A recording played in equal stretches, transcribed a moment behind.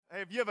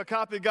If you have a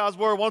copy of God's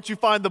Word, why don't you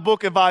find the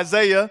book of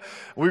Isaiah?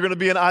 We're going to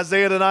be in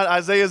Isaiah tonight.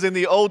 Isaiah is in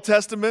the Old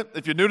Testament.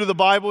 If you're new to the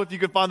Bible, if you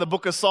can find the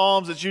book of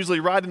Psalms, it's usually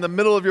right in the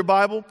middle of your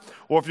Bible.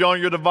 Or if you're on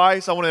your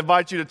device, I want to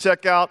invite you to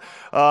check out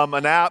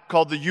an app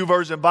called the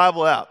YouVersion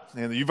Bible app.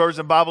 And the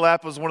YouVersion Bible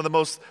app is one of the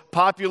most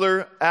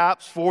popular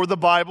apps for the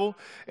Bible.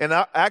 And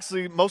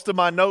actually, most of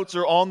my notes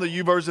are on the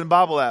YouVersion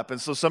Bible app. And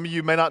so some of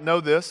you may not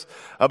know this,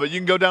 but you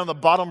can go down the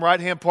bottom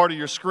right-hand part of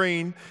your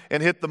screen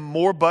and hit the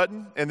More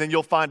button, and then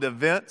you'll find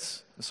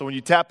Events. So when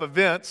you tap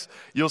Events,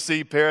 you'll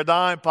see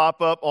Paradigm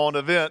pop up on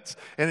Events,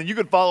 and then you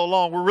can follow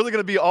along. We're really going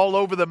to be all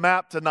over the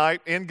map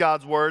tonight in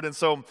God's Word, and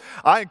so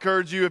I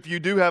encourage you, if you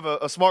do have a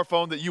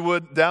smartphone, that you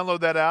would download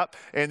that app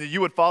and that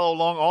you would follow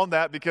along on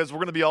that, because we're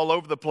going to be all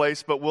over the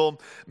place, but we'll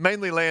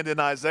mainly land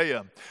in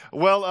Isaiah.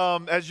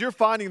 Well, as you're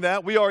finding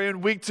that, we are in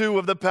week 2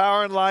 of the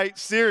Power and Light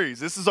series.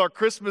 This is our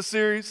Christmas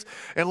series,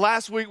 and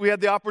last week we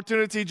had the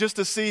opportunity just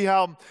to see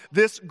how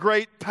this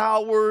great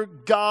power,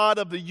 God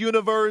of the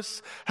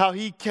universe, how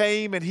He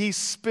came and He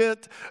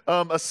spent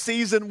a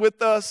season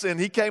with us, and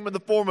He came in the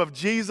form of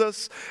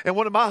Jesus. And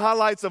one of my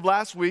highlights of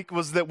last week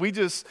was that we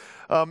just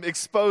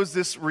exposed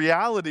this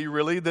reality,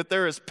 really, that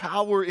there is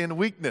power in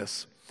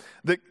weakness.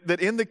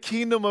 That in the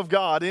kingdom of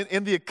God,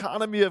 in the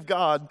economy of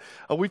God,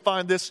 we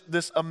find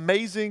this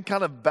amazing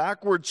kind of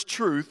backwards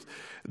truth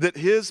that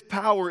His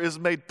power is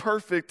made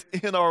perfect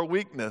in our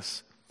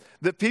weakness.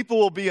 That people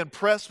will be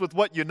impressed with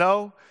what you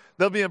know.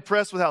 They'll be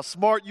impressed with how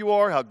smart you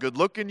are, how good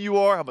looking you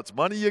are, how much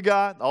money you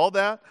got, all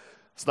that.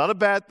 It's not a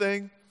bad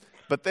thing,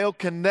 but they'll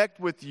connect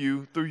with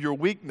you through your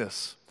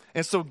weakness.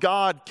 And so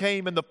God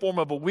came in the form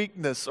of a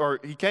weakness, or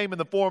He came in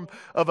the form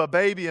of a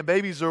baby, and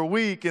babies are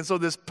weak. And so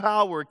this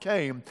power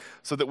came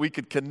so that we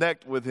could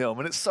connect with Him.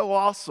 And it's so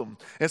awesome.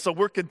 And so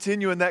we're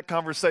continuing that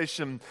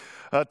conversation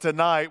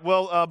tonight.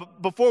 Well,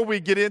 before we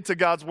get into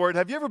God's Word,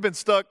 have you ever been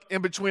stuck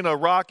in between a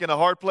rock and a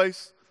hard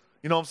place?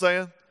 You know what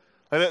I'm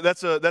saying?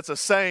 That's a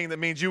saying that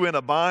means you in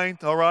a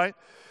bind, all right?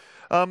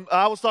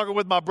 I was talking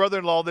with my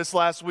brother-in-law this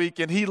last week,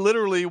 and he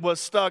literally was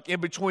stuck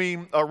in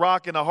between a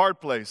rock and a hard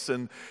place.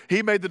 And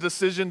he made the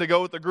decision to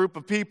go with a group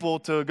of people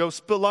to go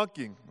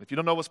spelunking. If you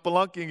don't know what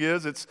spelunking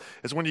is, it's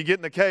when you get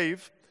in a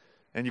cave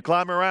and you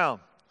climb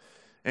around.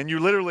 And you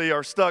literally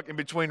are stuck in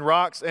between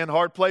rocks and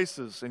hard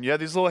places. And you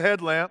have these little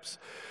headlamps.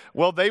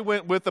 Well, they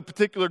went with a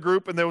particular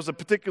group, and there was a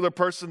particular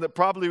person that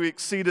probably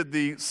exceeded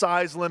the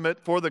size limit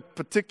for the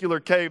particular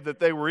cave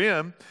that they were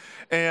in.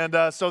 And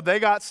so they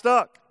got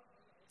stuck.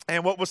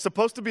 And what was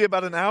supposed to be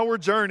about an hour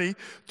journey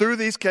through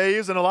these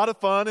caves and a lot of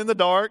fun in the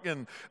dark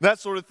and that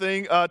sort of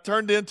thing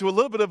turned into a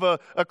little bit of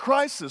a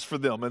crisis for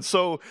them. And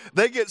so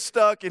they get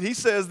stuck, and he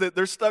says that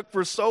they're stuck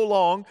for so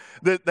long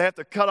that they have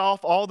to cut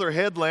off all their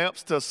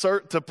headlamps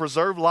to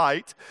preserve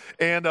light.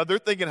 And they're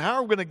thinking, how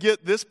are we going to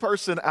get this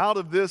person out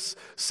of this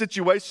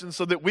situation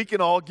so that we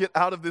can all get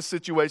out of this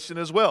situation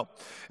as well?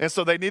 And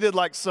so they needed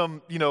like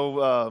some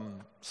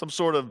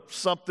sort of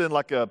something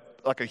like a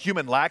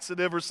human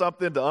laxative or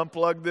something to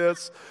unplug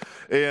this.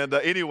 And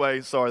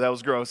anyway, sorry, that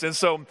was gross. And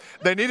so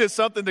they needed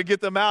something to get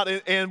them out.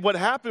 And what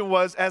happened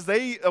was, as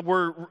they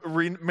were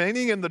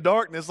remaining in the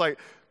darkness, like,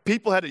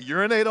 people had to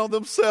urinate on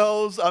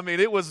themselves. I mean,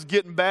 it was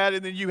getting bad.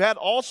 And then you had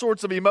all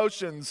sorts of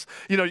emotions.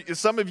 You know,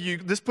 some of you,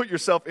 just put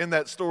yourself in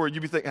that story. You'd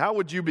be thinking, how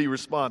would you be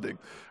responding,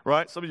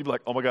 right? Some of you be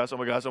like, oh my gosh, I'm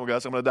going to die,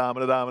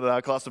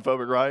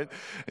 claustrophobic, right?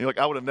 And you're like,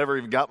 I would have never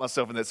even got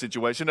myself in that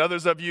situation.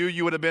 Others of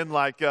you would have been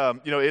like,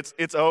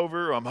 it's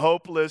over. I'm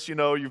hopeless. You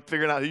know, you're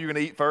figuring out who you're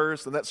going to eat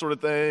first and that sort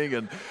of thing.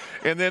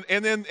 And then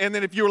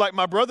if you were like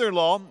my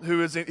brother-in-law,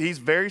 he's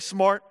very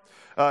smart.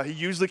 He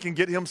usually can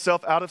get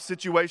himself out of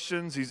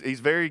situations. He's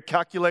very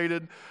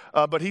calculated,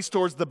 but he's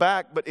towards the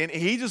back. And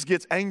he just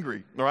gets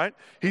angry, all right?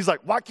 He's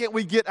like, why can't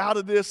we get out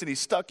of this? And he's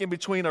stuck in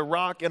between a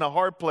rock and a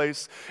hard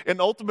place. And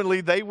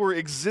ultimately, they were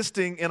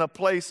existing in a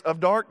place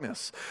of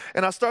darkness.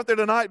 And I start there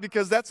tonight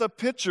because that's a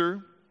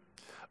picture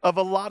of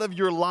a lot of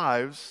your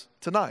lives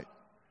tonight.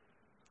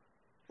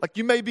 Like,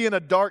 you may be in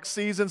a dark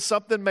season.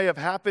 Something may have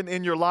happened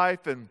in your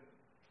life, and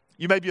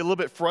you may be a little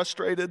bit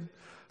frustrated.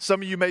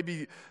 Some of you may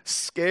be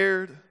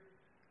scared.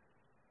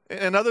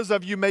 And others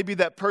of you may be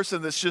that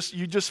person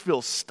you just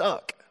feel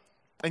stuck.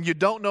 And you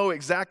don't know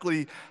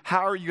exactly how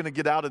are you going to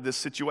get out of this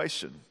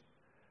situation.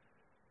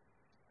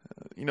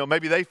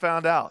 Maybe they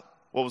found out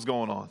what was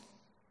going on.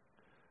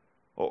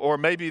 Or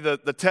maybe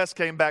the test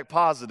came back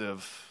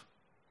positive.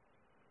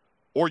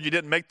 Or you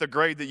didn't make the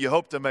grade that you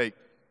hoped to make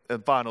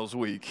in finals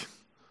week.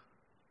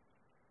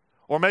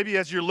 Or maybe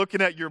as you're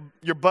looking at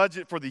your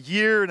budget for the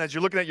year, and as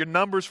you're looking at your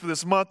numbers for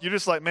this month, you're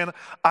just like, man,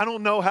 I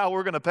don't know how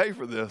we're going to pay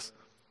for this.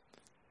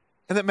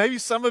 And that maybe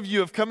some of you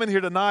have come in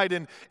here tonight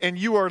and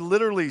you are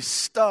literally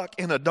stuck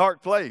in a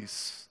dark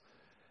place.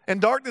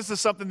 And darkness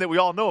is something that we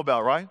all know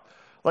about, right?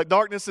 Like,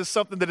 darkness is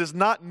something that is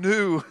not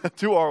new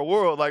to our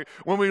world. Like,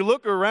 when we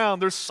look around,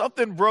 there's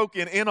something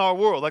broken in our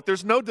world. Like,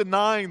 there's no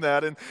denying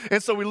that.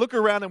 And so we look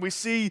around and we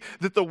see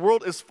that the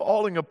world is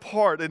falling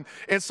apart.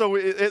 And so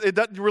it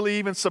doesn't really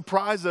even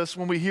surprise us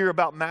when we hear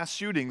about mass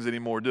shootings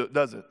anymore,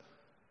 does it?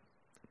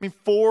 I mean,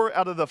 4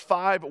 out of the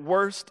 5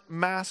 worst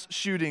mass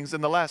shootings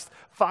in the last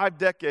 5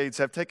 decades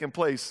have taken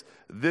place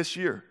this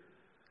year.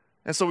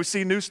 And so we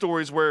see news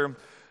stories where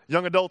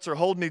young adults are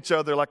holding each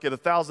other like at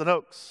 1,000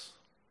 Oaks.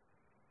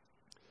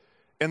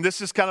 And this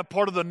is kind of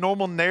part of the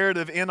normal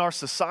narrative in our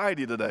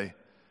society today.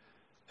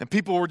 And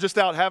people were just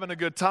out having a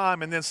good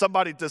time, and then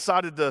somebody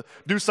decided to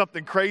do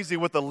something crazy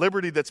with the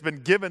liberty that's been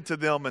given to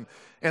them,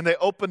 and they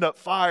opened up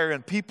fire,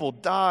 and people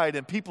died,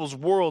 and people's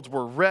worlds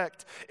were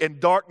wrecked,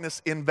 and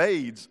darkness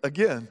invades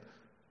again.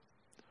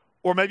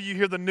 Or maybe you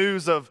hear the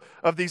news of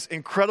these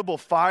incredible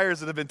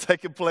fires that have been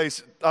taking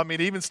place, I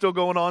mean, even still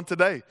going on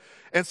today.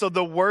 And so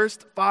the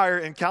worst fire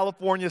in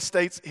California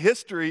state's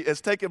history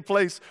is taking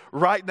place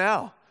right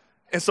now.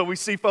 And so we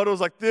see photos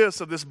like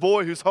this of this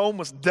boy whose home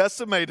was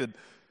decimated.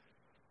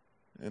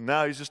 And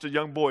now he's just a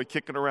young boy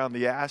kicking around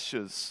the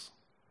ashes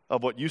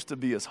of what used to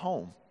be his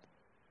home.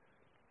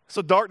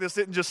 So darkness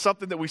isn't just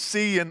something that we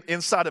see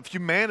inside of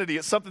humanity.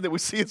 It's something that we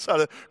see inside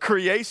of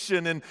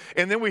creation. And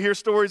then we hear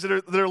stories that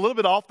are a little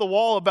bit off the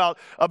wall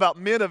about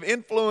men of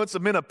influence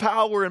and men of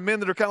power and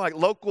men that are kind of like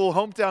local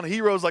hometown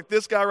heroes like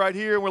this guy right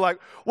here. And we're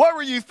like, what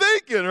were you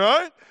thinking,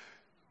 right?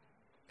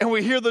 And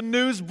we hear the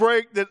news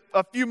break that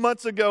a few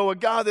months ago, a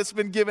guy that's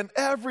been given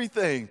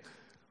everything,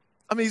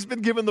 I mean, he's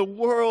been given the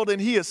world, and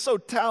he is so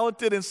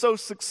talented and so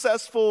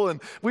successful,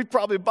 and we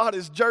probably bought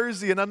his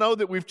jersey, and I know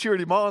that we've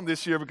cheered him on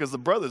this year because the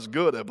brother's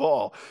good at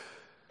ball.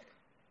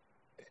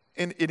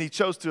 And he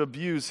chose to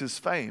abuse his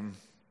fame.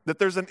 That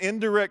there's an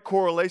indirect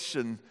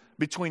correlation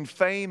between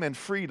fame and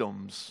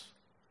freedoms.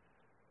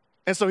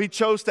 And so he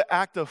chose to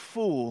act a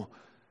fool.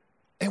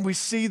 And we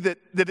see that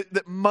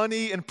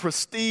money and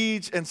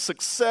prestige and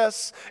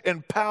success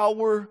and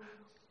power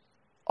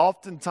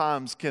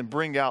oftentimes can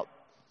bring out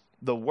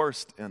the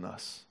worst in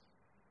us.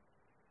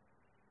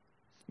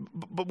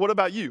 But what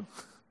about you?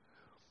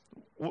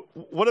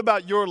 What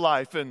about your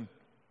life? And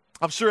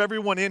I'm sure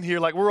everyone in here,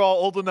 like, we're all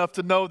old enough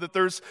to know that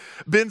there's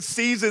been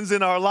seasons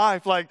in our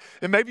life, like,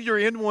 and maybe you're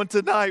in one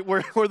tonight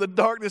where the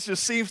darkness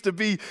just seems to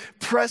be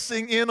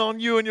pressing in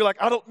on you, and you're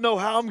like, I don't know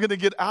how I'm going to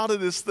get out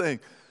of this thing.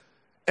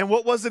 And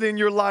what was it in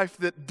your life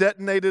that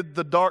detonated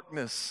the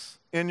darkness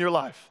in your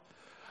life?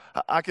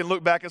 I can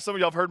look back, and some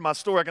of y'all have heard my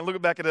story. I can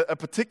look back at a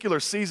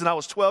particular season. I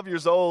was 12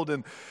 years old,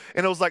 and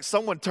it was like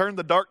someone turned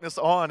the darkness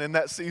on in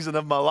that season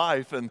of my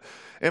life. And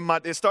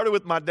it started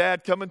with my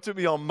dad coming to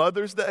me on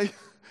Mother's Day,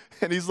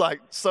 and he's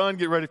like, son,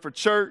 get ready for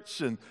church.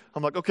 And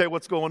I'm like, okay,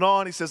 what's going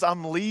on? He says,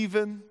 I'm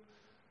leaving.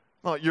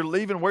 I'm like, you're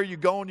leaving? Where are you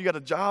going? You got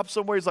a job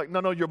somewhere? He's like,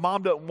 no, your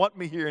mom doesn't want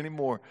me here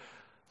anymore.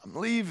 I'm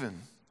leaving.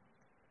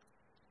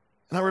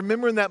 And I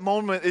remember in that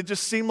moment, it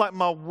just seemed like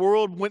my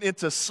world went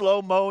into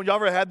slow-mo. Y'all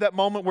ever had that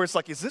moment where it's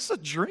like, is this a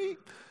dream?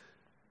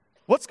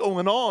 What's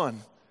going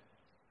on?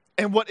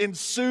 And what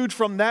ensued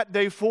from that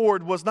day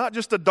forward was not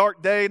just a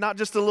dark day, not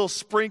just a little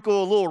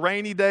sprinkle, a little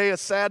rainy day, a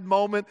sad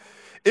moment.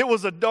 It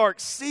was a dark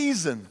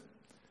season.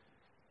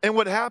 And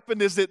what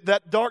happened is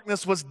that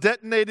darkness was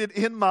detonated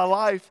in my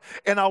life,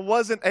 and I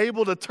wasn't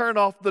able to turn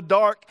off the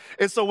dark.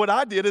 And so what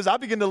I did is I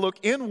began to look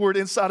inward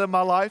inside of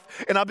my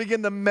life, and I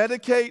began to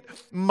medicate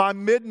my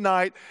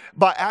midnight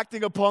by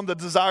acting upon the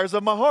desires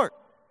of my heart.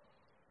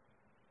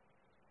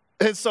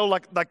 And so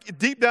like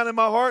deep down in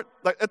my heart,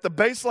 like at the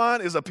baseline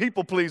is a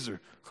people pleaser.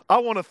 I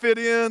want to fit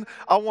in.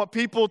 I want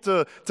people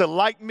to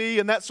like me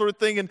and that sort of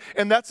thing.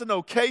 And that's an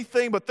okay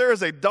thing, but there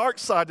is a dark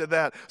side to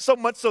that. So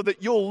much so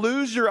that you'll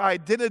lose your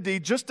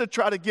identity just to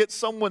try to get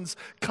someone's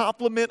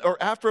compliment or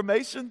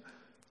affirmation.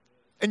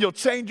 And you'll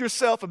change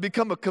yourself and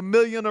become a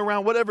chameleon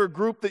around whatever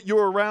group that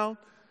you're around.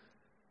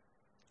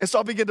 And so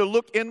I began to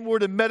look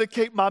inward and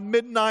medicate my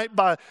midnight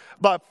by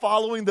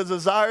following the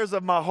desires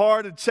of my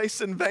heart and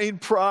chasing vain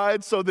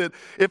pride, so that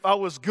if I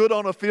was good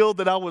on a field,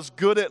 that I was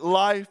good at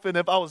life. And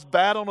if I was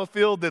bad on a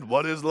field, then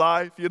what is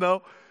life, you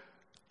know?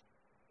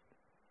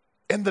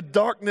 And the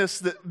darkness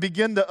that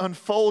began to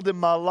unfold in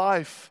my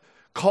life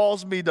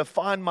caused me to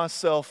find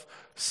myself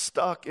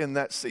stuck in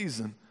that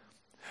season.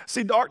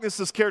 See, darkness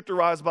is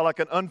characterized by like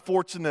an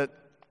unfortunate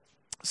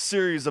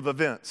series of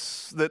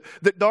events.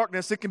 That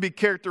darkness, it can be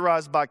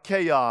characterized by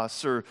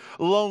chaos or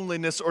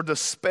loneliness or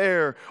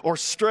despair or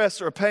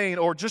stress or pain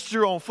or just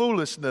your own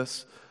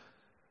foolishness.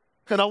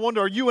 And I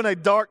wonder, are you in a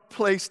dark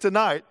place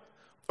tonight?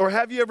 Or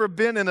have you ever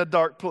been in a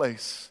dark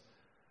place?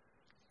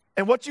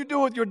 And what you do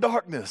with your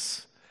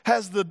darkness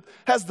has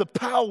the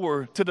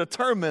power to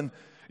determine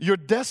your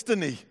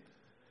destiny.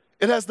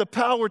 It has the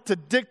power to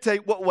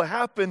dictate what will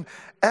happen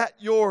at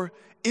your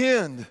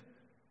end.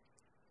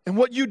 And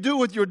what you do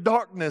with your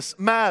darkness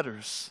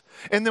matters.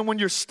 And then when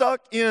you're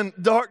stuck in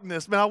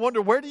darkness, man, I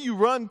wonder, where do you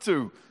run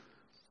to?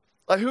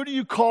 Like, who do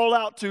you call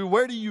out to?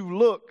 Where do you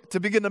look to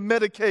begin to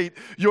medicate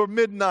your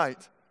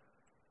midnight?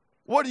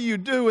 What do you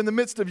do in the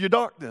midst of your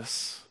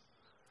darkness?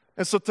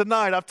 And so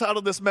tonight, I've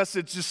titled this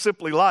message just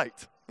simply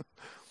Light.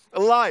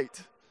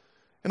 Light.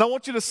 And I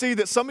want you to see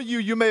that some of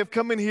you may have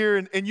come in here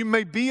and you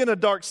may be in a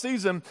dark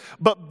season,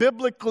 but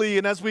biblically,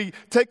 and as we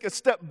take a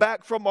step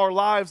back from our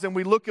lives and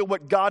we look at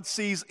what God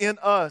sees in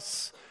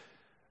us,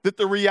 That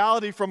the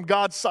reality from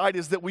God's side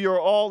is that we are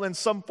all in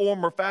some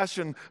form or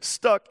fashion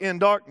stuck in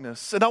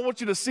darkness. And I want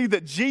you to see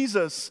that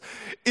Jesus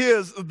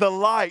is the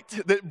light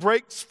that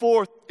breaks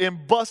forth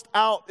and busts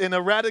out and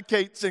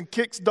eradicates and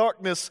kicks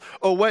darkness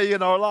away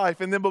in our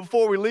life. And then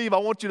before we leave, I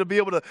want you to be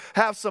able to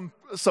have some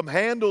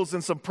handles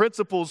and some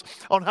principles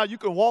on how you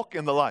can walk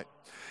in the light.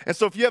 And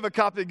so if you have a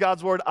copy of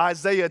God's Word,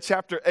 Isaiah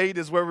chapter 8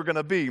 is where we're going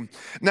to be.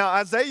 Now,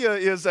 Isaiah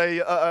is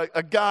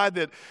a guy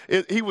that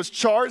he was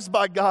charged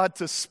by God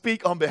to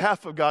speak on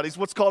behalf of God. He's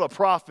what's called a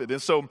prophet.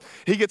 And so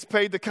he gets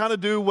paid to kind of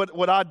do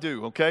what I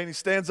do, okay? And he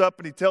stands up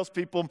and he tells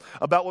people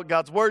about what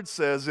God's Word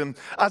says. And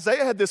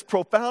Isaiah had this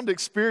profound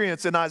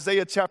experience in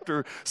Isaiah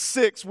chapter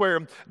 6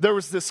 where there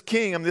was this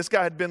king, and this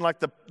guy had been like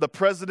the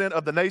president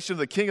of the nation,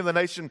 the king of the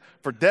nation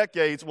for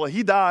decades. Well,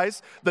 he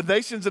dies. The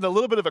nation's in a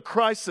little bit of a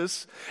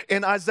crisis.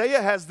 And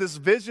Isaiah has this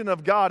vision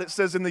of God. It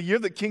says, in the year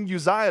that King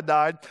Uzziah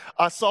died,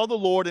 I saw the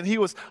Lord, and he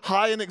was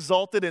high and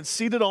exalted and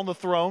seated on the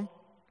throne.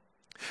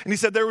 And he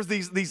said there was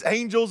these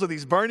angels or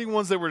these burning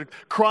ones that were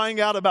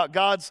crying out about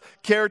God's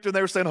character, and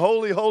they were saying,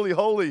 holy, holy,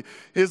 holy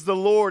is the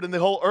Lord, and the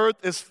whole earth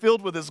is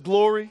filled with his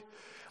glory.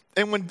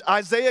 And when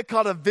Isaiah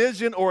caught a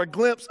vision or a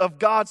glimpse of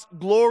God's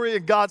glory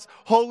and God's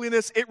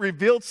holiness, it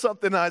revealed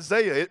something in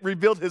Isaiah. It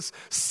revealed his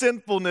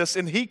sinfulness,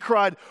 and he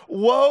cried,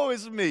 woe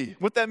is me.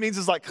 What that means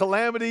is like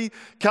calamity,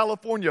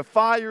 California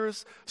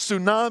fires,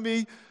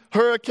 tsunami,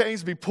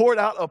 hurricanes be poured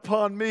out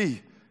upon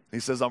me.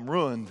 He says, I'm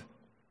ruined.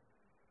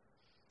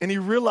 And he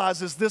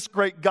realizes this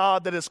great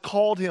God that has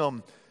called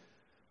him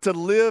to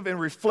live and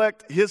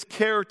reflect his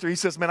character. He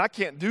says, man, I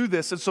can't do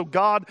this. And so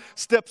God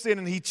steps in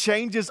and he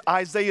changes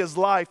Isaiah's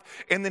life.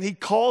 And then he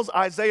calls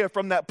Isaiah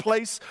from that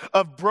place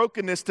of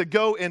brokenness to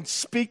go and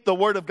speak the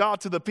word of God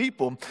to the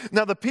people.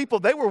 Now, the people,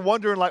 they were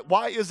wondering, like,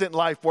 why isn't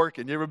life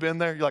working? You ever been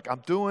there? You're like,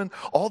 I'm doing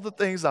all the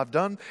things I've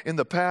done in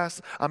the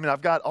past. I mean,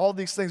 I've got all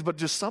these things, but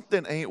just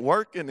something ain't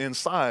working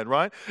inside,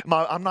 right?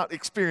 I'm not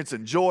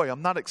experiencing joy.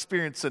 I'm not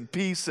experiencing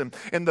peace. And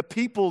the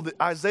people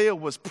that Isaiah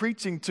was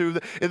preaching to,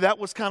 that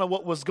was kind of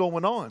what was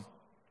going on.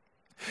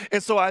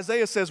 And so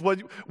Isaiah says,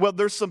 well,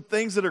 there's some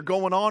things that are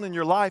going on in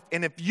your life,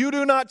 and if you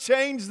do not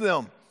change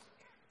them,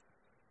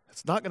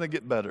 it's not going to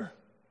get better.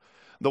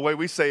 The way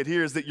we say it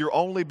here is that you're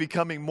only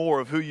becoming more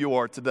of who you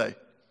are today.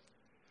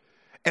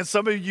 And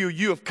some of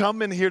you have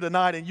come in here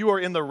tonight, and you are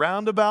in the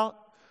roundabout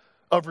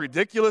of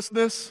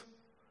ridiculousness,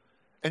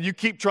 and you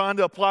keep trying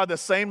to apply the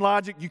same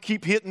logic. You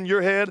keep hitting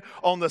your head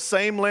on the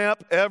same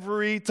lamp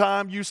every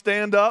time you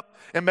stand up.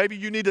 And maybe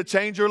you need to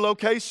change your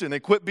location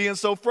and quit being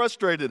so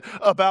frustrated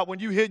about when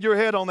you hit your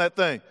head on that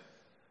thing.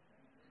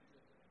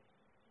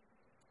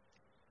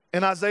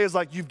 And Isaiah's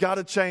like, you've got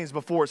to change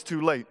before it's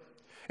too late.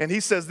 And he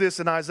says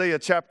this in Isaiah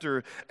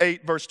chapter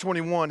 8, verse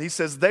 21. He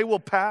says, they will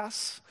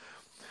pass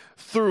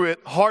through it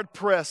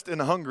hard-pressed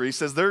and hungry. He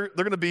says they're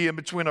going to be in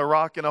between a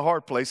rock and a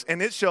hard place.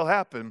 And it shall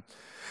happen,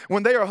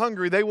 when they are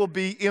hungry, they will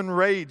be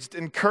enraged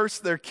and curse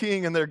their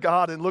king and their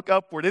God and look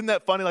upward. Isn't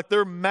that funny? Like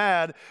they're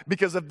mad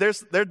because of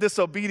their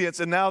disobedience,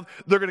 and now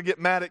they're going to get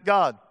mad at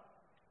God.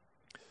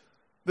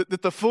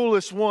 That the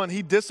foolish one,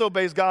 he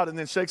disobeys God and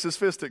then shakes his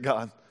fist at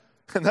God.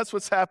 And that's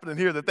what's happening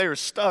here, that they are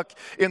stuck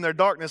in their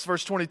darkness.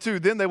 Verse 22,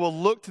 then they will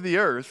look to the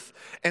earth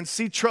and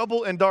see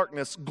trouble and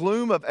darkness,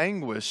 gloom of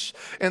anguish,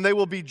 and they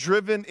will be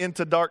driven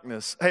into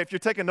darkness. Hey, if you're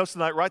taking notes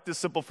tonight, write this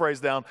simple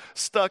phrase down: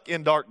 stuck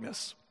in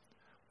darkness.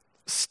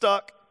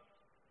 Stuck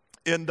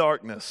in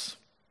darkness.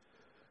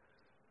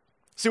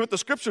 See, what the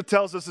scripture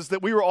tells us is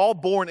that we were all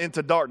born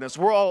into darkness.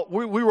 We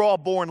were all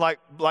born like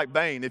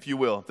Bane, if you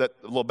will.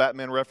 That little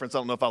Batman reference, I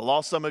don't know if I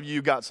lost some of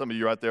you, got some of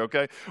you right there,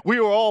 okay? We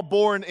were all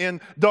born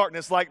in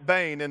darkness like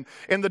Bane.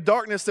 And the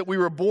darkness that we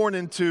were born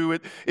into,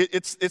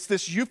 it's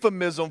this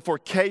euphemism for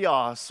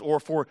chaos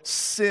or for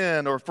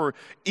sin or for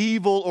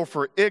evil or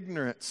for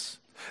ignorance.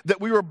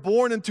 That we were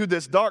born into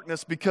this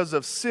darkness because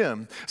of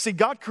sin. See,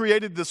 God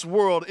created this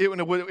world,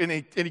 and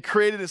He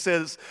created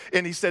it,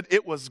 and He said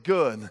it was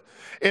good.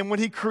 And when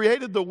He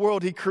created the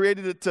world, He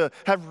created it to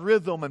have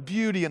rhythm and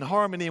beauty and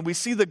harmony. And we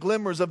see the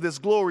glimmers of this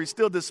glory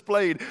still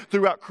displayed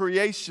throughout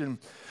creation.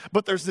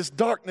 But there's this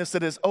darkness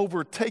that has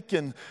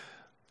overtaken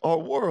our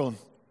world.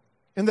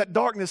 And that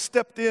darkness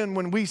stepped in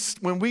when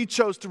we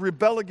chose to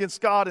rebel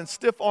against God and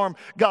stiff-arm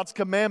God's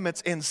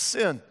commandments and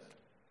sin.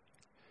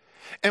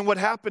 And what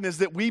happened is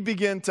that we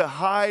began to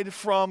hide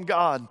from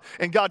God.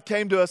 And God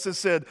came to us and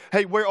said,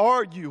 hey, where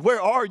are you?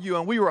 Where are you?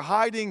 And we were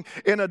hiding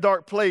in a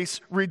dark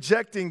place,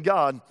 rejecting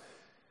God.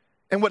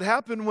 And what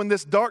happened when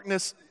this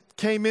darkness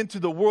came into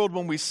the world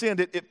when we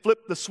sinned, it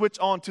flipped the switch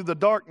on to the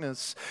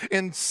darkness.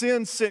 And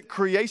sin sent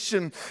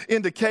creation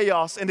into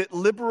chaos, and it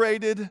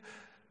liberated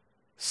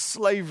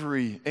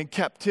slavery and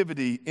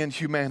captivity in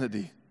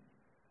humanity.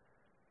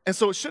 And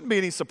so it shouldn't be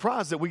any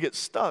surprise that we get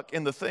stuck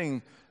in the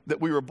thing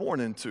that we were born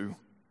into.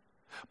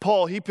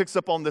 Paul, he picks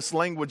up on this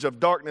language of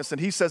darkness,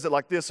 and he says it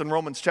like this in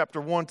Romans chapter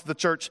 1 to the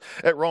church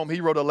at Rome.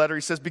 He wrote a letter.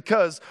 He says,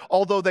 because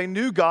although they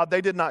knew God,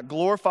 they did not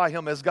glorify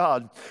him as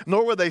God,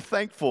 nor were they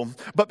thankful,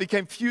 but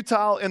became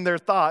futile in their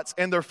thoughts,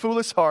 and their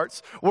foolish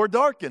hearts were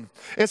darkened.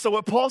 And so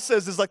what Paul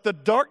says is like the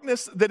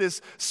darkness that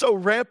is so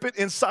rampant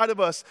inside of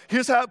us,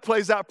 here's how it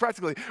plays out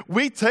practically.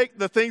 We take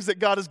the things that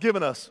God has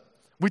given us.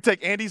 We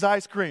take Andy's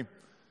ice cream.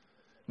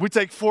 We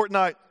take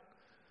Fortnite.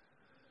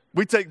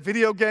 We take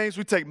video games.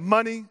 We take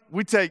money.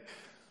 We take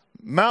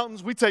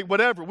mountains, we take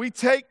whatever. We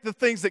take the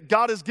things that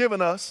God has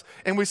given us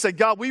and we say,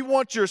 God, we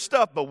want your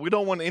stuff, but we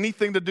don't want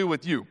anything to do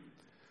with you.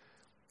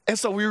 And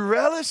so we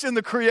relish in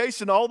the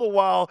creation all the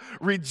while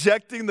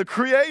rejecting the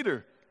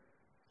Creator.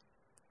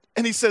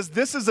 And he says,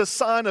 this is a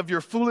sign of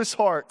your foolish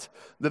heart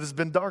that has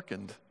been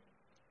darkened.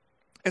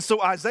 And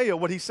so Isaiah,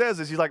 what he says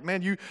is, he's like,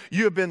 man,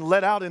 you have been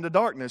let out into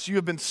darkness. You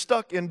have been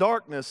stuck in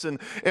darkness. And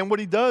what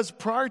he does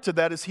prior to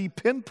that is he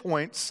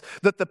pinpoints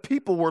that the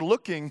people were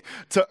looking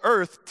to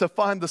earth to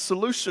find the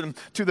solution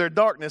to their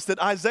darkness.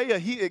 That Isaiah,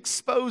 he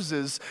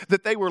exposes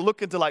that they were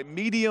looking to like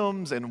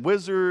mediums and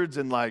wizards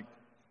and like,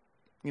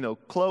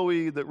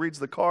 Chloe that reads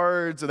the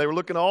cards. And they were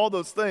looking at all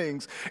those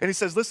things. And he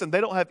says, listen,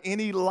 they don't have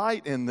any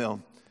light in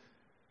them.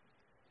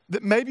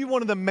 That maybe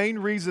one of the main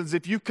reasons,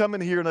 if you come in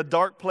here in a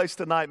dark place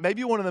tonight,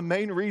 maybe one of the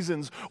main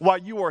reasons why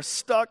you are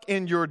stuck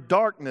in your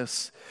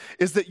darkness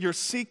is that you're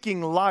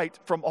seeking light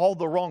from all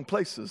the wrong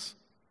places.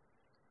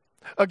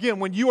 Again,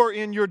 when you are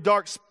in your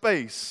dark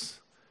space,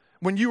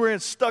 when you are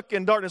stuck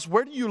in darkness,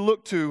 where do you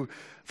look to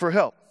for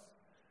help?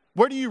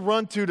 Where do you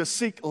run to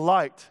seek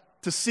light,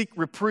 to seek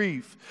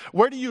reprieve?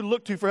 Where do you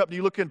look to for help? Do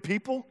you look in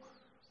people?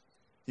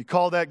 You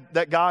call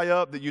that guy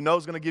up that you know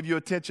is going to give you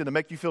attention to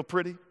make you feel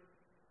pretty?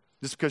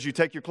 Just because you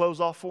take your clothes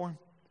off for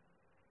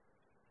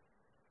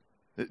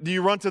him? Do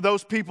you run to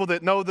those people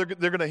that know they're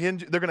going to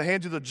hand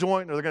you the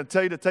joint, or they're going to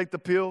tell you to take the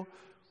pill,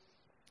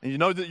 and you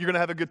know that you're going to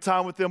have a good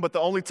time with them, but the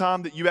only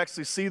time that you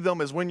actually see them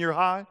is when you're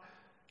high?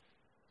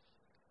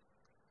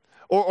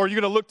 Or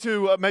you're going to look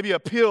to maybe a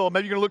pill,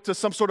 maybe you're going to look to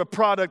some sort of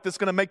product that's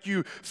going to make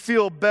you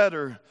feel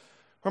better.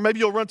 Or maybe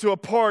you'll run to a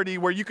party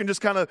where you can just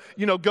kind of,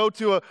 go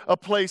to a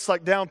place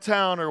like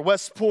downtown or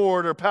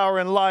Westport or Power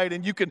and Light,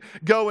 and you can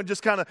go and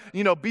just kind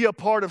of, be a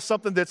part of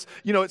something that's,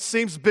 it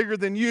seems bigger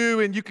than you,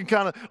 and you can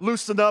kind of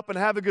loosen up and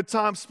have a good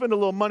time, spend a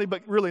little money,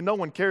 but really no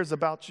one cares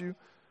about you.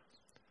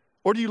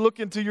 Or do you look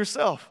into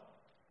yourself?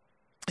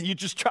 You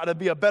just try to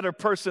be a better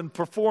person,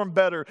 perform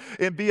better,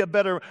 and be a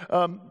better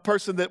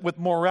person that with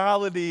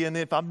morality, and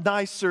if I'm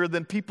nicer,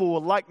 then people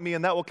will like me,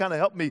 and that will kind of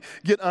help me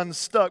get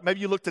unstuck. Maybe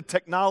you look to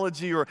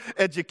technology or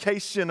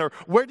education, or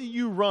where do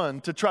you run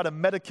to try to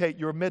medicate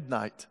your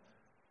midnight?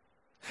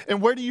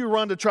 And where do you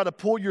run to try to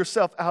pull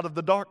yourself out of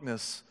the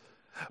darkness?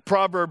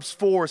 Proverbs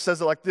 4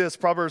 says it like this.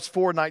 Proverbs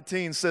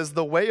 4:19 says,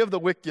 the way of the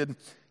wicked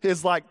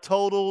is like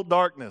total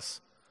darkness.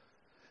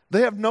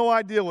 They have no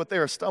idea what they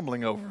are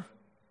stumbling over.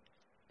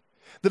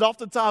 That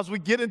oftentimes we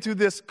get into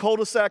this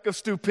cul-de-sac of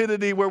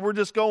stupidity where we're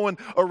just going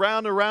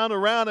around,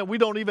 and we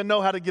don't even know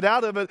how to get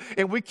out of it,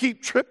 and we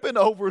keep tripping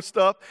over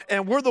stuff,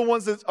 and we're the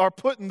ones that are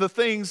putting the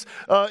things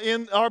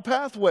in our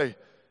pathway.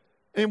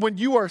 And when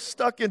you are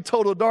stuck in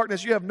total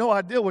darkness, you have no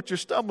idea what you're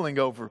stumbling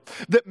over.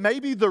 That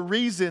maybe the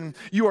reason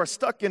you are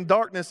stuck in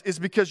darkness is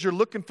because you're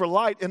looking for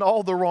light in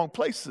all the wrong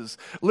places.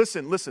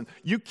 Listen,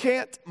 you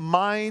can't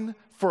mine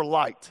for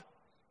light.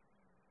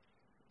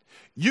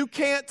 You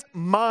can't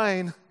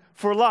mine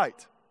for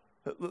light.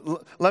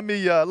 Let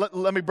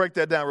me break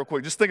that down real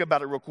quick. Just think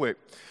about it real quick.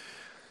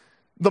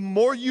 The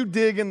more you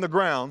dig in the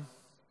ground,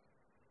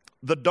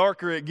 the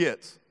darker it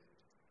gets.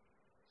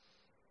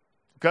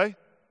 Okay?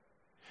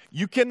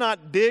 You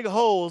cannot dig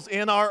holes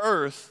in our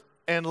earth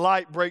and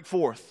light break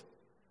forth.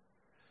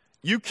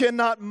 You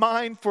cannot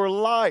mine for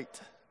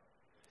light.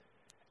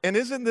 And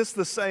isn't this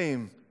the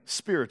same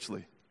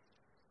spiritually?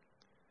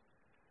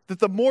 That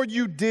the more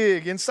you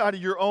dig inside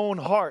of your own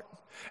heart,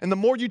 and the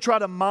more you try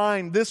to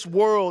mine this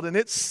world and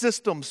its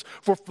systems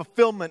for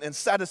fulfillment and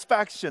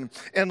satisfaction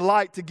and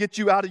light to get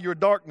you out of your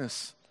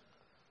darkness,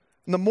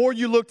 and the more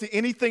you look to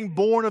anything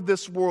born of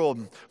this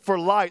world for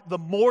light, the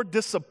more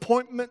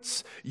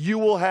disappointments you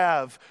will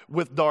have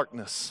with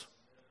darkness.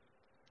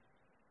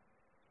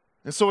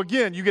 And so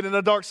again, you get in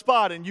a dark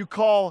spot and you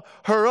call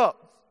her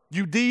up.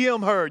 You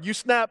DM her, you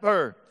snap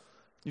her.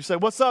 You say,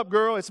 "What's up,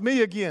 girl? It's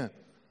me again."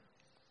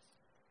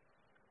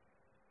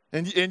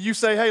 And you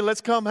say, "Hey,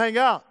 let's come hang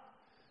out."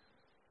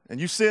 And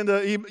you send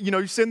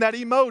you send that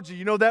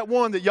emoji, that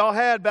one that y'all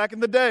had back in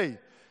the day.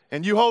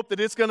 And you hope that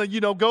it's going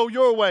to, go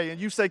your way. And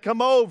you say,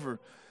 "Come over."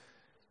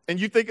 And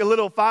you think a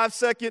little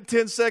 5-second,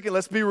 10-second,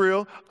 let's be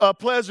real,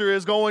 pleasure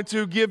is going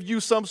to give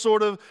you some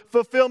sort of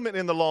fulfillment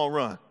in the long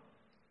run.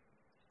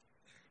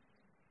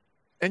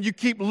 and you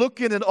keep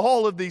looking at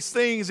all of these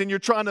things and you're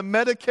trying to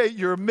medicate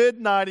your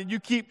midnight, and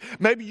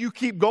maybe you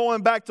keep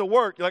going back to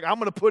work. You're like, I'm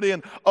going to put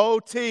in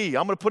OT.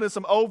 I'm going to put in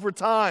some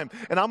overtime,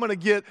 and I'm going to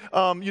get,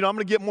 I'm going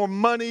to get more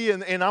money,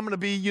 and I'm going to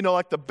be,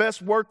 like the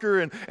best worker,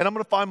 and I'm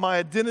going to find my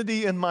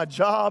identity in my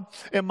job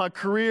and my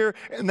career,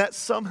 and that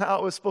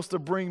somehow is supposed to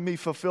bring me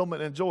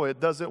fulfillment and joy. It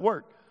doesn't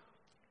work.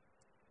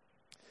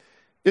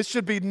 It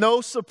should be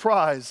no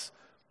surprise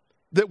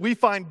that we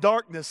find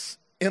darkness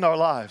in our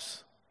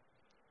lives.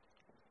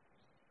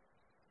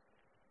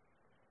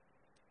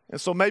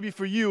 And so maybe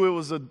for you, it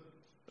was a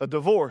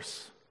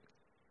divorce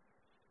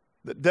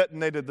that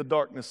detonated the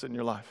darkness in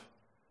your life.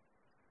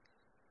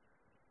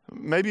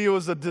 Maybe it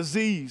was a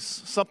disease,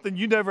 something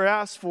you never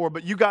asked for,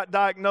 but you got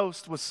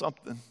diagnosed with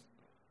something.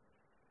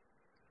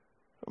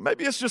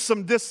 Maybe it's just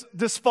some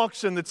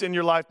dysfunction that's in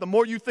your life. The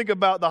more you think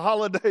about the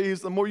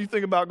holidays, the more you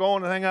think about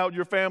going and hang out with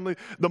your family,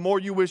 the more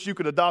you wish you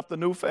could adopt a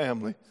new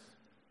family.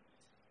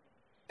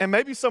 And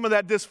maybe some of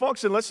that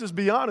dysfunction, let's just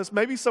be honest,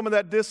 maybe some of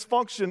that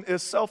dysfunction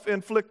is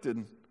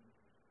self-inflicted.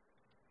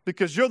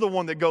 Because you're the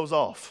one that goes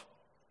off.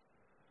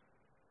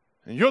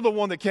 And you're the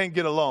one that can't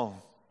get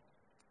along.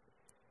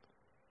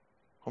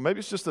 Or maybe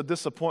it's just a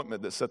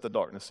disappointment that set the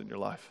darkness in your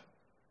life.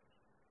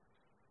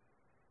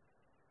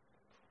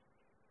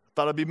 I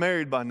thought I'd be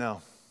married by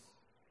now.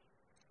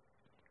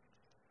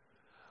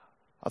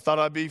 I thought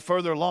I'd be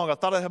further along. I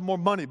thought I'd have more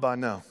money by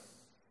now.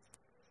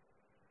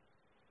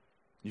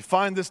 You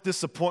find this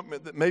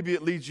disappointment that maybe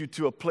it leads you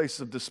to a place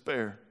of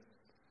despair.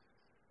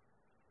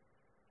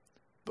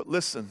 But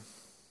listen.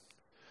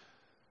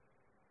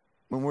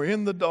 When we're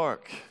in the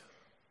dark,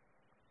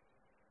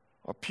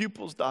 our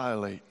pupils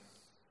dilate.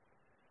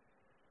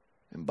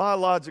 And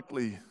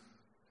biologically,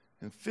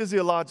 and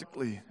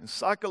physiologically, and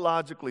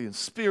psychologically, and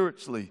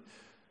spiritually,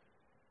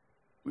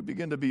 we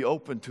begin to be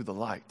open to the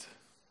light.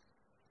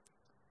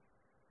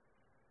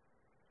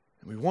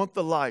 And we want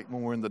the light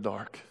when we're in the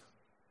dark.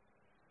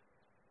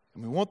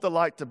 And we want the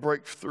light to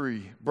break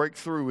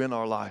through in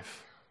our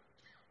life.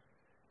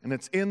 And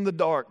it's in the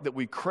dark that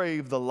we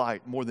crave the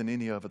light more than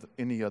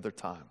any other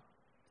time.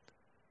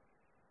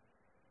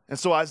 And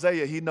so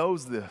Isaiah, he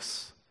knows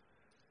this.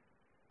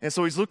 And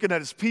so he's looking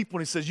at his people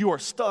and he says, you are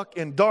stuck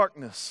in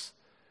darkness.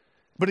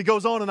 But he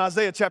goes on in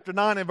Isaiah chapter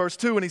 9 and verse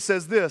 2 and he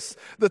says this,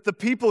 that the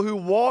people who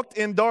walked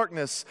in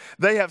darkness,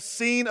 they have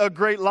seen a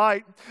great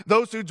light.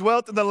 Those who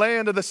dwelt in the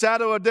land of the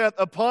shadow of death,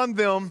 upon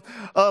them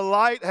a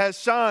light has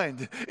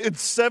shined.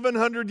 It's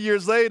 700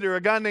 years later,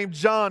 a guy named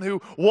John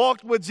who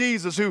walked with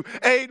Jesus, who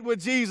ate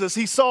with Jesus.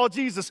 He saw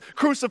Jesus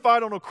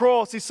crucified on a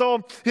cross. He saw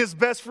his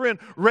best friend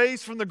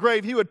raised from the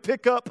grave. He would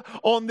pick up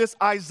on this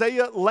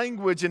Isaiah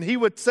language and he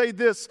would say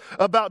this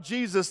about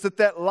Jesus,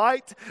 that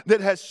light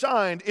that has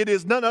shined, it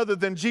is none other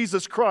than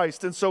Jesus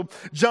Christ. And so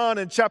John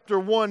in chapter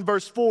 1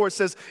 verse 4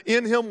 says,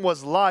 in him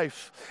was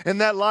life, and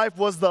that life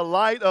was the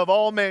light of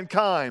all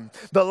mankind.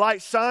 The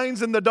light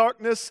shines in the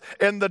darkness,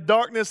 and the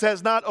darkness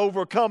has not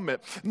overcome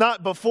it.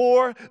 Not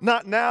before,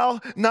 not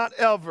now, not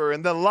ever.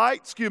 And the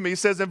light, he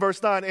says in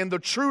verse 9, and the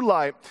true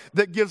light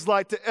that gives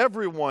light to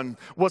everyone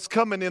was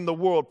coming in the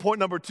world. Point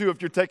number 2,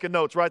 if you're taking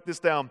notes, write this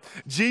down.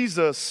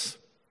 Jesus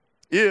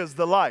is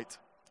the light.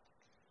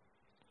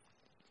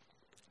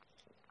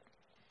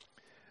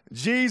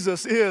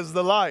 Jesus is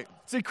the light.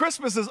 See,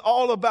 Christmas is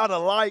all about a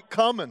light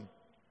coming.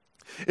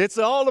 It's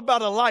all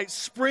about a light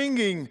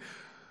springing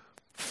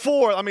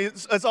forth.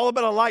 It's all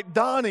about a light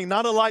dawning,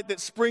 not a light that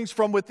springs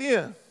from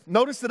within.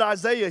 Notice that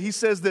Isaiah, he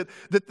says that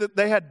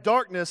they had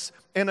darkness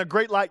and a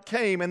great light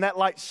came and that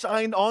light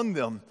shined on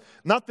them.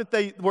 Not that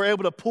they were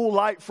able to pull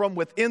light from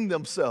within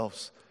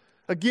themselves.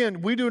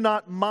 Again, we do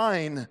not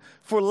mine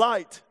for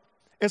light.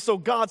 And so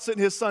God sent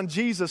his son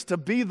Jesus to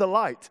be the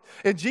light.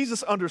 And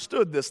Jesus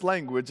understood this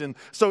language. And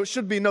so it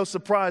should be no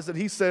surprise that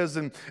he says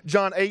in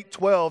John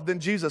 8:12,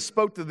 then Jesus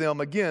spoke to them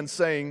again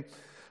saying,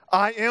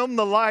 I am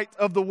the light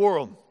of the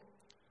world.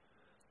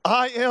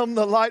 I am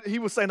the light. He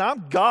was saying,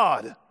 I'm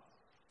God.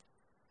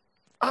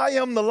 I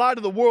am the light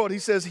of the world. He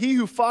says, he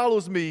who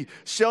follows me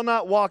shall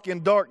not walk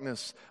in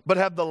darkness, but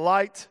have the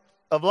light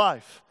of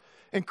life.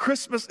 And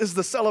Christmas is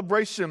the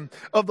celebration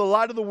of the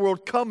light of the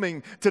world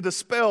coming to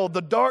dispel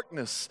the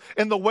darkness.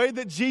 And the way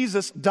that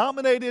Jesus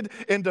dominated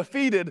and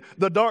defeated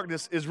the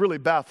darkness is really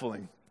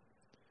baffling.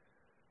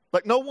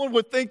 Like no one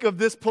would think of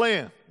this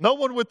plan. No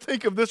one would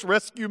think of this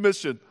rescue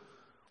mission.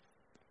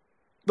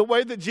 The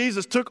way that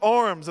Jesus took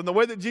arms and the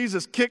way that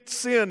Jesus kicked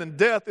sin and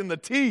death in the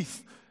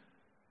teeth.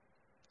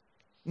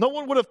 No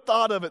one would have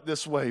thought of it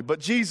this way, but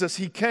Jesus,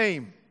 he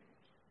came.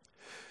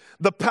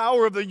 The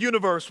power of the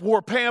universe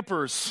wore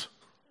Pampers.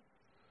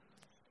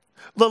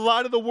 The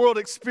light of the world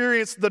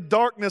experienced the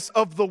darkness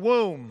of the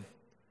womb.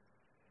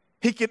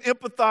 He can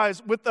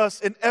empathize with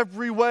us in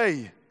every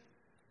way.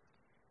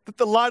 That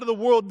the light of the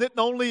world didn't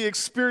only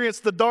experience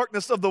the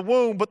darkness of the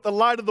womb, but the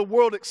light of the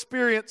world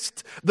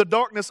experienced the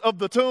darkness of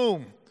the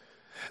tomb.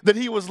 That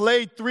he was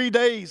laid 3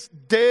 days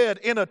dead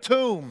in a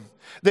tomb.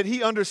 That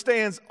he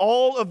understands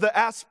all of the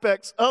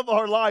aspects of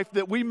our life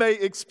that we may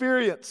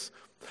experience,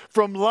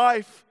 from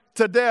life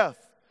to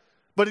death.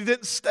 But he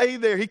didn't stay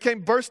there. He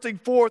came bursting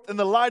forth, and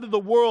the light of the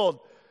world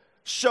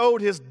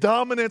showed his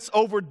dominance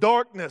over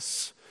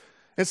darkness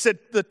and said,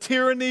 the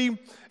tyranny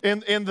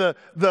and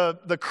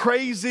the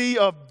crazy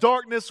of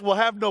darkness will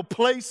have no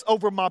place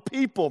over my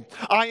people.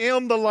 I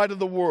am the light of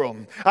the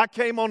world. I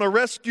came on a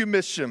rescue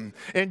mission,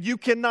 and you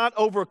cannot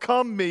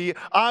overcome me.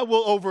 I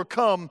will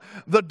overcome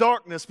the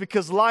darkness,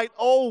 because light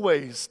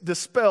always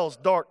dispels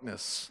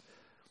darkness.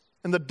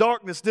 And the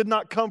darkness did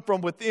not come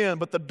from within,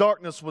 but the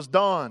darkness was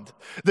dawned.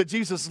 That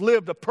Jesus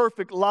lived a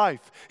perfect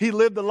life. He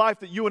lived a life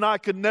that you and I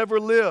could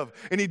never live.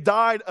 And he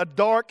died a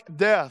dark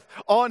death.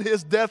 On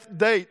his death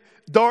date,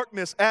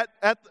 darkness at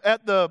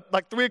the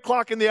 3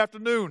 o'clock in the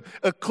afternoon,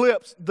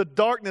 eclipse, the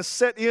darkness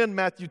set in,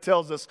 Matthew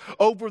tells us,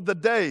 over the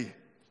day.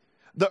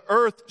 The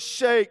earth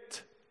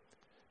shaked.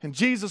 And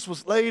Jesus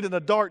was laid in a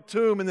dark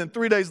tomb. And then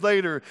 3 days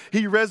later,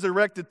 he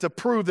resurrected to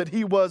prove that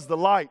he was the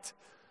light.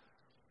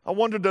 I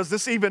wonder, does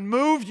this even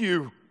move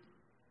you?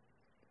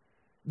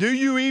 Do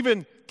you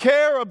even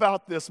care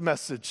about this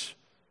message?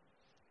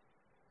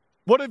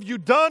 What have you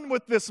done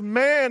with this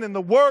man and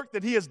the work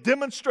that he has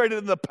demonstrated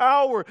and the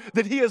power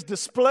that he has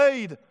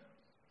displayed?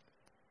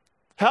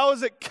 How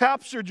has it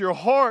captured your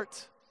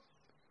heart?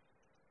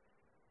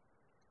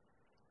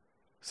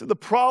 See, the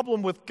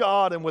problem with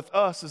God and with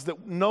us is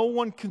that no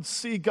one can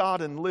see God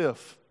and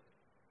live.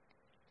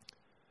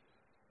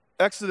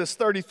 Exodus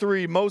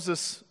 33,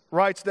 Moses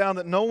writes down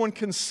that no one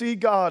can see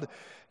God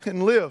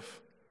and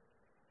live.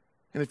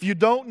 And if you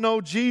don't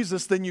know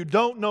Jesus, then you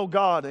don't know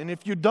God. And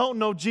if you don't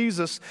know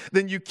Jesus,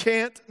 then you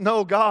can't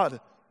know God.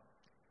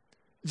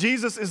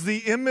 Jesus is the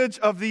image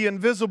of the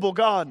invisible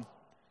God.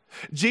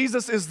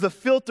 Jesus is the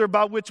filter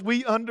by which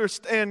we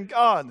understand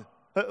God.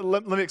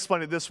 Let me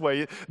explain it this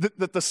way.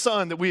 That the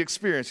sun that we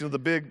experience, the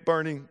big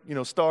burning,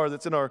 star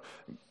that's in our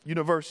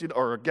universe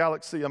or our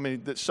galaxy,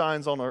 that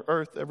shines on our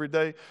earth every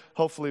day,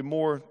 hopefully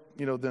more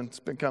then it's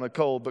been kind of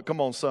cold, but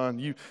come on, son,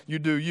 you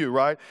do you,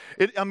 right?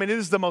 It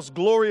is the most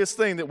glorious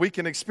thing that we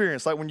can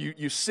experience. Like when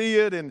you see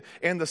it and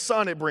the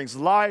sun, it brings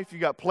life. You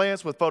got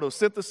plants with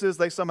photosynthesis.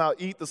 They somehow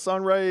eat the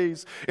sun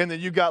rays. And then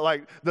you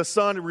got the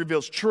sun, it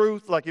reveals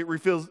truth. Like it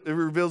reveals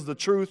the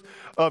truth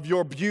of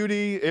your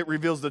beauty. It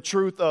reveals the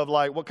truth of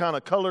what kind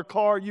of color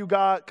car you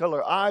got,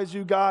 color eyes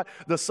you got.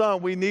 The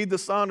sun, we need the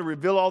sun to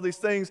reveal all these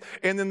things.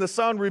 And then the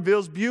sun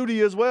reveals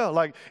beauty as well.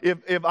 Like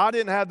if I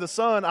didn't have the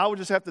sun, I would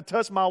just have to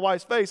touch my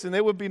wife's face, and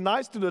it would be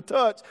nice to the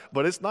touch,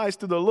 but it's nice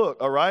to the look,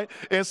 all right?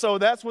 And so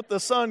that's what the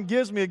sun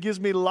gives me. It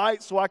gives me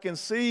light so I can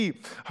see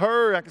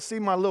her. I can see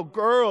my little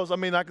girls. I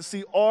can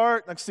see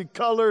art. I can see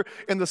color.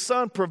 And the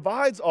sun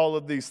provides all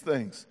of these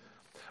things.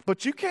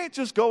 But you can't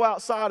just go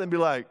outside and be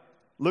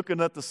looking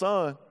at the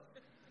sun.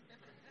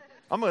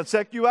 I'm going to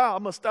check you out.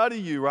 I'm going to study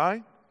you,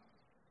 right?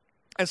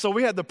 And so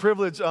we had the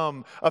privilege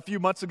a few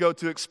months ago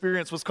to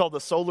experience what's called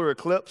the solar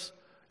eclipse.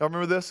 I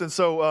remember this. And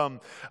so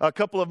a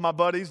couple of my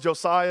buddies,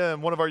 Josiah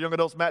and one of our young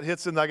adults, Matt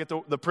Hitson, that I get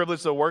the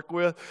privilege to work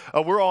with,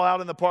 we're all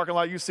out in the parking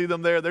lot. You see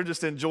them there. They're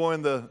just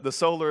enjoying the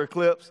solar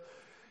eclipse.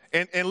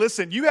 And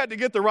listen, you had to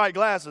get the right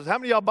glasses. How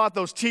many of y'all bought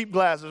those cheap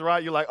glasses,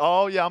 right? You're like,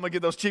 oh, yeah, I'm going to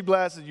get those cheap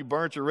glasses. You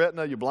burnt your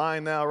retina. You're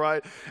blind now,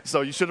 right?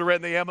 So you should have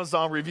read the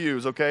Amazon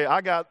reviews, okay?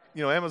 I got,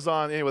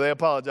 Amazon. Anyway, they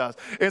apologize.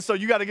 And so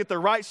you got to get the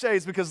right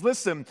shades because,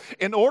 listen,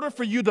 in order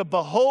for you to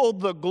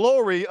behold the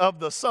glory of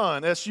the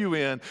sun,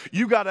 S-U-N,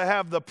 you got to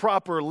have the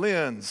proper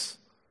lens.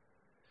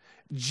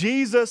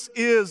 Jesus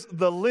is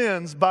the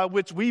lens by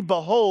which we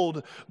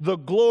behold the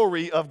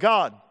glory of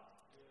God.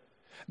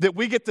 That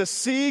we get to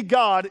see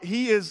God,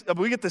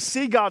 we get to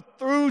see God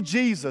through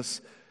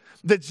Jesus.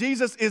 That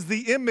Jesus is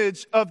the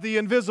image of the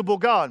invisible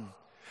God.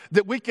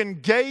 That we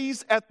can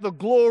gaze at the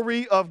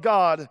glory of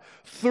God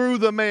through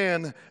the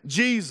man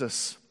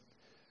Jesus.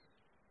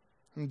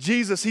 And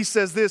Jesus, he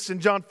says this in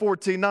John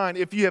 14:9,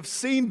 if you have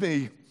seen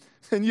me,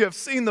 then you have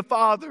seen the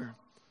Father.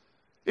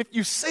 If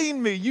you've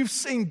seen me, you've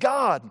seen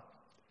God.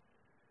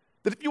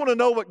 That if you want to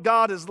know what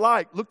God is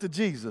like, look to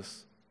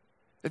Jesus.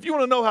 If you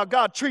want to know how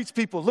God treats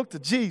people, look to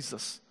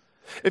Jesus.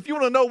 If you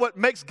want to know what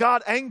makes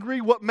God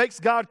angry, what makes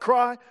God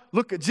cry,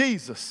 look at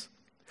Jesus.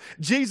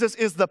 Jesus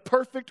is the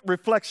perfect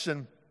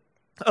reflection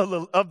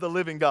of the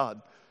living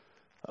God.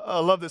 I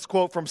love this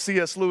quote from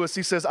C.S. Lewis.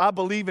 He says, I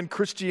believe in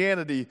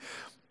Christianity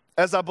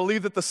as I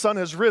believe that the sun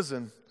has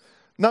risen,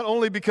 not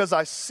only because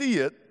I see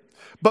it,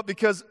 but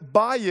because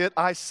by it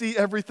I see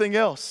everything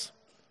else.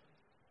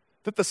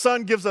 That the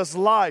sun gives us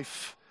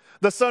life.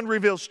 The sun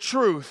reveals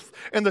truth,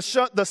 and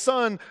the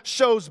sun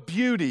shows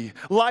beauty.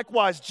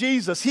 Likewise,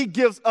 Jesus, he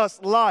gives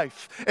us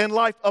life and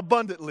life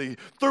abundantly.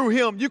 Through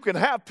him, you can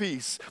have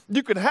peace.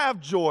 You can have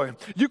joy.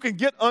 You can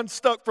get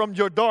unstuck from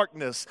your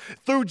darkness.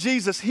 Through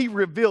Jesus, he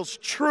reveals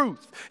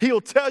truth.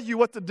 He'll tell you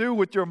what to do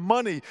with your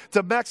money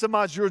to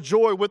maximize your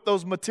joy with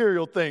those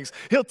material things.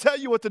 He'll tell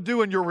you what to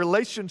do in your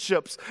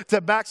relationships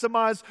to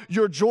maximize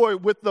your joy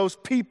with those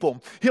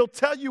people. He'll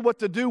tell you what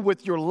to do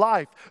with your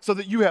life so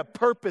that you have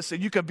purpose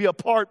and you can be a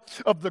part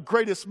of the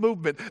greatest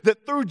movement,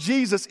 that through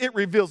Jesus it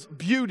reveals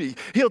beauty.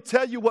 He'll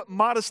tell you what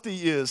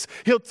modesty is.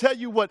 He'll tell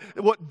you what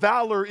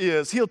valor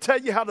is. He'll tell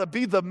you how to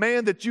be the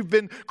man that you've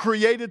been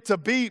created to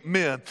be,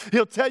 men.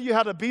 He'll tell you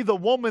how to be the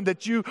woman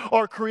that you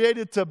are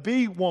created to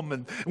be,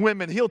 women.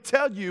 He'll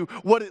tell you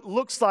what it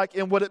looks like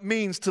and what it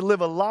means to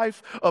live a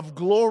life of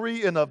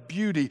glory and of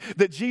beauty,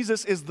 that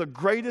Jesus is the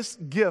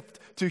greatest gift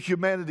to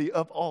humanity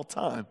of all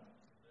time.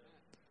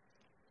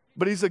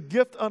 But he's a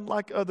gift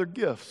unlike other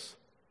gifts.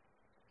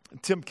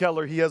 Tim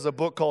Keller, he has a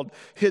book called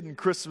Hidden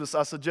Christmas.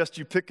 I suggest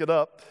you pick it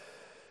up.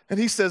 And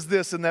he says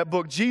this in that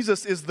book: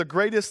 Jesus is the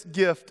greatest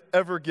gift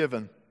ever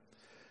given.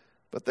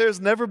 But there's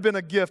never been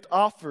a gift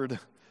offered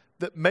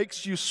that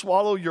makes you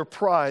swallow your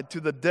pride to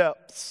the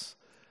depths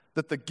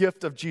that the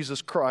gift of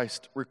Jesus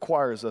Christ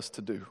requires us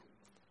to do.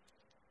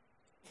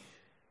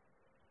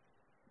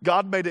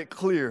 God made it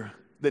clear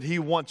that he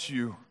wants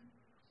you,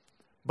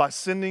 by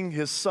sending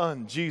his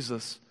son,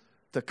 Jesus,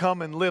 to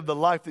come and live the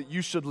life that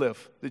you should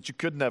live, that you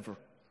could never,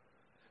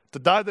 to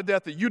die the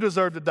death that you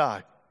deserve to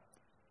die,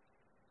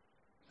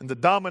 and to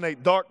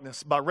dominate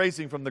darkness by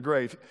raising from the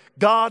grave.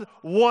 God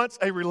wants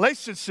a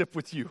relationship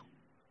with you.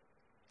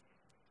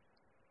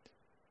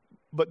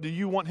 But do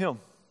you want him?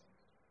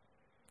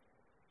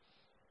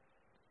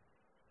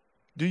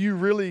 Do you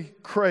really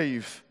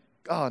crave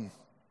God?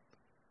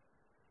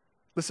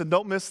 Listen,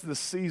 don't miss this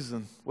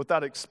season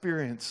without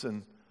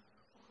experiencing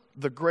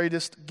the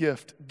greatest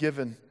gift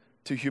given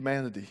to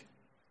humanity.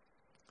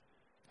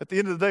 At the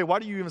end of the day, why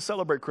do you even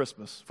celebrate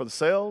Christmas? For the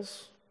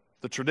sales,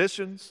 the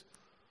traditions,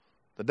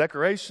 the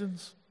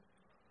decorations,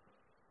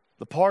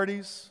 the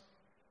parties?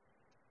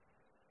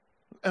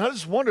 And I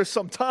just wonder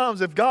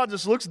sometimes if God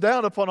just looks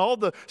down upon all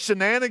the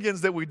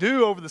shenanigans that we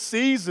do over the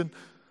season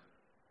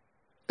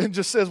and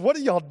just says, what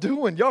are y'all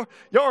doing? Y'all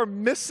are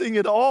missing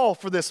it all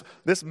for this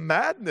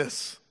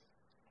madness.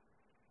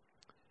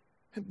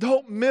 And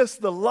don't miss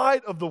the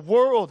light of the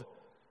world.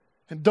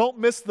 And don't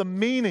miss the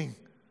meaning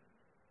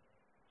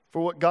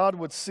for what God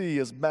would see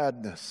as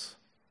madness.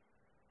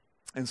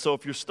 And so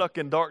if you're stuck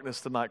in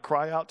darkness tonight,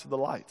 cry out to the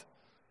light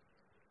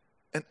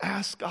and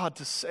ask God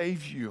to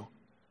save you.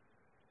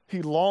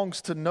 He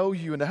longs to know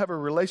you and to have a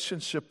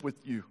relationship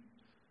with you.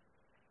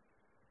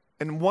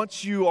 And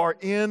once you are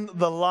in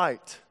the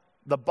light,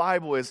 the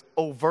Bible is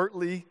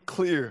overtly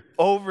clear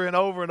over and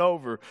over and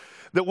over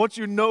that once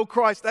you know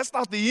Christ, that's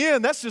not the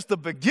end, that's just the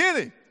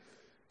beginning.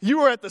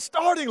 You are at the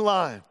starting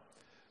line.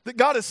 That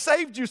God has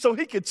saved you so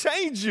he could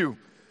change you.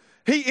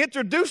 He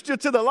introduced you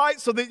to the light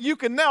so that you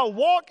can now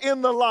walk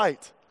in the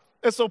light.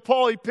 And so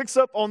Paul, he picks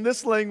up on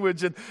this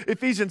language in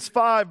Ephesians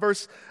 5,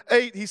 verse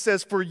 8. He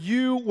says, for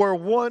you were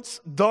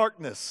once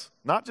darkness.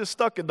 Not just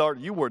stuck in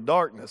darkness, you were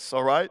darkness,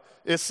 all right?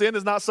 Sin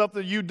is not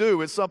something you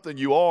do, it's something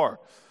you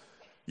are.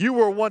 You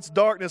were once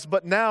darkness,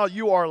 but now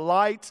you are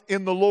light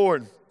in the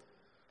Lord.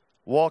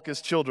 Walk as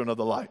children of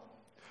the light.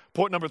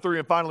 Point number 3,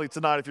 and finally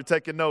tonight, if you're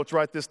taking notes,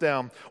 write this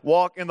down.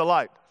 Walk in the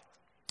light.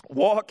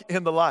 Walk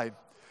in the light.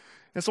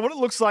 And so what it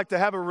looks like to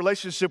have a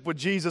relationship with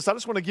Jesus, I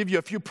just want to give you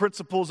a few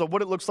principles of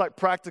what it looks like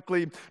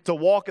practically to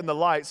walk in the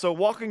light. So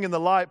walking in the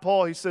light,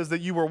 Paul, he says that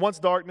you were once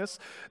darkness,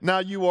 now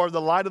you are the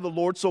light of the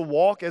Lord, so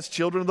walk as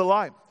children of the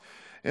light.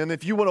 And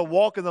if you want to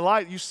walk in the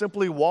light, you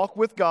simply walk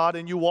with God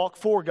and you walk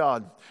for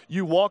God.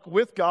 You walk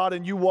with God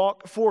and you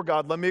walk for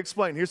God. Let me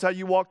explain. Here's how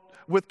you walk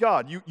with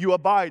God. You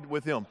abide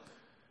with him.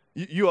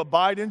 You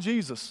abide in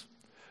Jesus.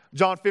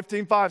 John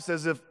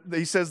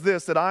 15:5 says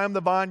this, that I am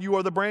the vine, you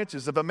are the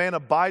branches. If a man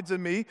abides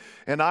in me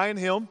and I in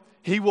him,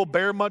 he will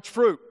bear much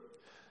fruit.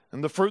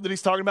 And the fruit that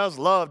he's talking about is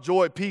love,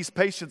 joy, peace,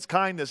 patience,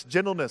 kindness,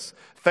 gentleness,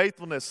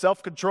 faithfulness,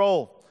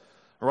 self-control.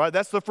 All right,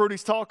 that's the fruit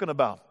he's talking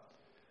about.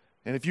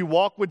 And if you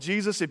walk with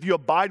Jesus, if you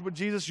abide with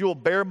Jesus, you'll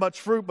bear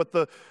much fruit. But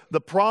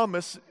the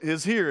promise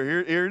is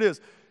here. Here it is.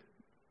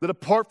 That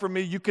apart from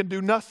me, you can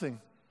do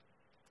nothing.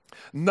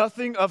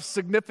 Nothing of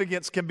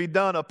significance can be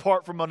done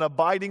apart from an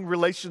abiding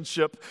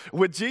relationship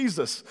with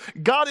Jesus.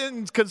 God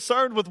isn't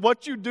concerned with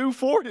what you do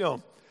for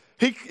him.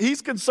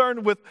 He's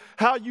concerned with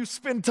how you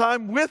spend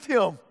time with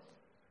him.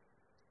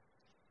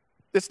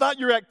 It's not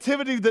your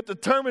activity that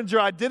determines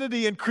your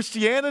identity in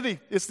Christianity.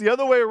 It's the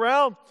other way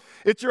around.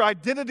 It's your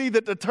identity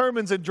that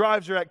determines and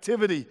drives your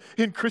activity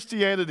in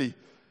Christianity.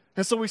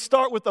 And so we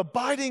start with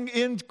abiding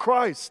in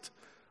Christ,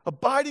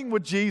 abiding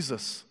with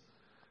Jesus.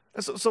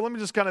 And so let me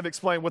just kind of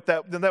explain what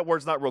that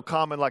word's not real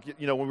common. Like,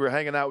 you know, when we were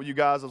hanging out with you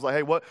guys, I was like,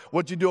 hey,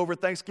 what'd you do over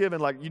Thanksgiving?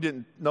 Like,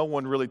 no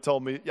one really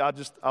told me.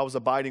 I was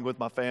abiding with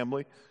my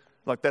family.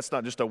 Like, that's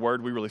not just a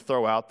word we really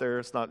throw out there.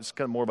 It's not just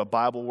kind of more of a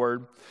Bible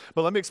word.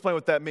 But let me explain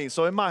what that means.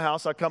 So in my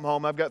house, I come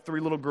home. I've got 3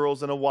 little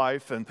girls and a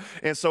wife.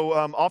 And so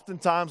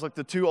oftentimes, like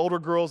the 2 older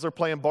girls, they're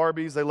playing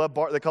Barbies.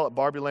 They call it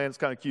Barbie Land. It's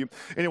kind of cute.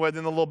 Anyway,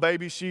 then the little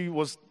baby,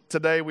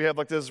 today we have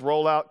like this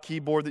rollout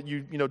keyboard that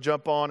you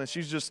jump on, and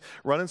she's just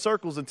running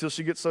circles until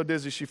she gets so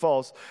dizzy she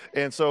falls.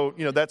 And so,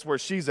 that's where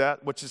she's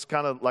at, which is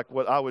kind of like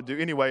what I would do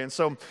anyway. And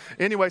so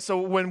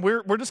when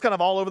we're just kind of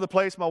all over the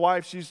place, my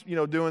wife, she's,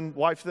 doing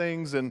wife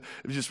things and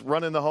just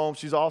running the home.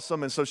 She's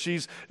awesome. And so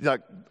she's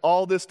like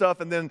all this stuff.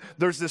 And then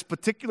there's this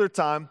particular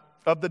time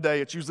of the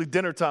day, it's usually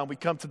dinner time, we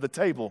come to the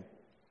table.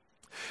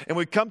 And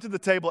we come to the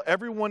table,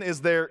 everyone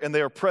is there and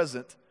they are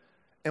present,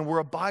 and we're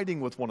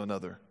abiding with one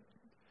another.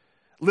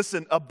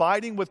 Listen,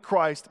 abiding with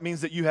Christ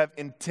means that you have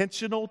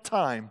intentional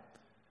time.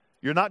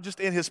 You're not just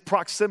in his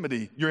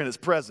proximity, you're in his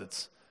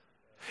presence.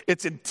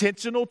 It's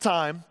intentional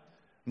time,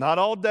 not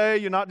all day.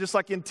 You're not just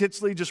like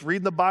intentionally just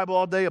reading the Bible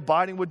all day,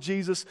 abiding with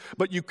Jesus,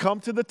 but you come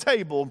to the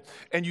table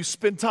and you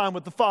spend time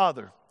with the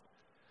Father.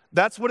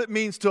 That's what it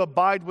means to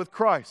abide with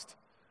Christ.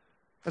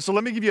 And so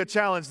let me give you a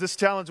challenge. This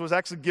challenge was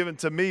actually given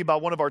to me by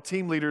one of our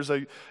team leaders,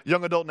 a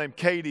young adult named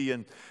Katie.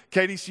 And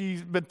Katie,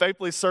 she's been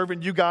faithfully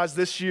serving you guys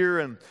this year,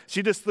 and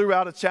she just threw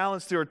out a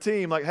challenge to her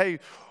team like, hey,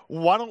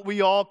 why don't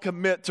we all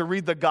commit to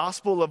read the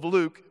Gospel of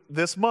Luke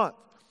this month?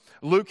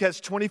 Luke has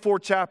 24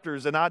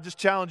 chapters, and I just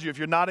challenge you, if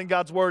you're not in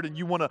God's Word and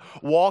you want to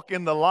walk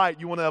in the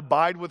light, you want to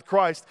abide with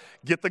Christ,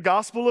 get the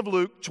Gospel of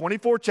Luke,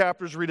 24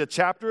 chapters, read a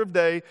chapter a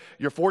day.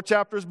 You're 4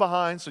 chapters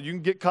behind, so you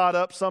can get caught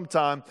up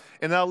sometime,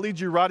 and that'll lead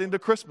you right into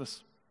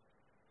Christmas.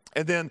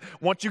 And then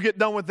once you get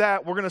done with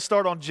that, we're going to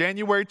start on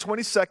January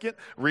 22nd,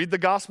 read the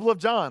Gospel of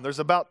John. There's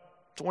about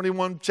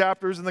 21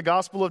 chapters in the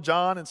Gospel of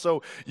John, and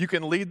so you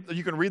can read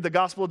the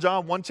Gospel of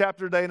John 1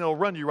 chapter a day, and it'll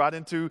run you right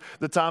into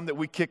the time that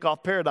we kick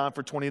off Paradigm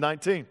for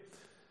 2019.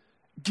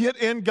 Get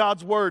in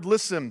God's Word.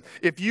 Listen,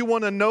 if you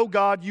want to know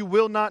God, you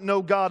will not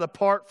know God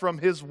apart from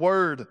His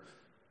Word.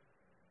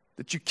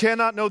 That you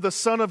cannot know the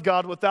Son of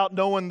God without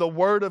knowing the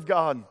Word of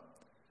God.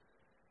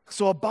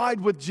 So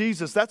abide with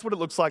Jesus. That's what it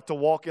looks like to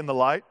walk in the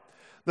light.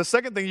 The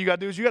second thing you got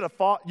to do is you got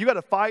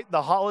to fight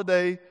the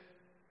holiday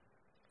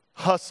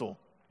hustle.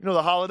 You know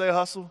the holiday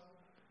hustle?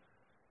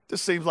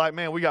 Just seems like,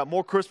 man, we got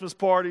more Christmas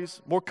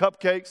parties, more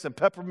cupcakes and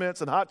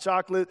peppermints and hot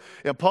chocolate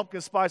and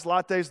pumpkin spice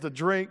lattes to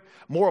drink,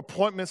 more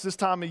appointments this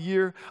time of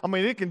year. I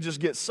mean, it can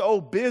just get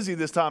so busy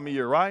this time of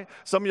year, right?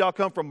 Some of y'all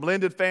come from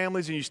blended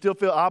families and you still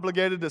feel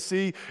obligated to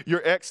see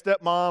your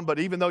ex-stepmom, but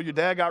even though your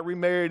dad got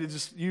remarried,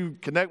 you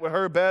connect with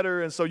her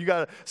better, and so you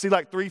got to see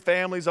like 3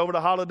 families over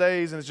the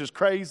holidays, and it's just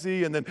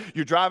crazy, and then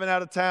you're driving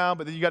out of town,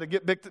 but then you got to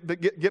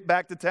get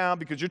back to town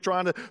because you're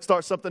trying to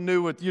start something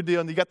new with your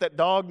deal, and you got that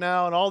dog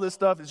now and all this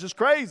stuff. It's just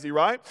crazy.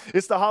 Right?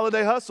 It's the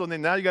holiday hustle, and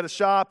then now you got to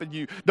shop, and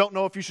you don't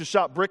know if you should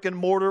shop brick and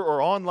mortar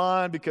or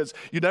online because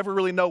you never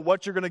really know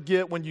what you're going to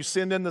get when you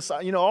send in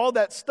all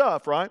that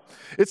stuff, right?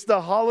 It's the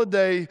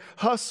holiday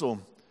hustle.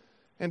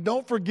 And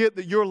don't forget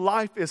that your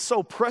life is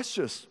so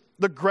precious.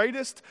 The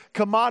greatest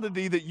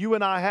commodity that you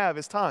and I have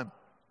is time.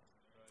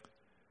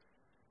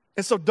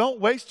 And so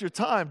don't waste your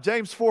time.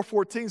 James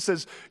 4:14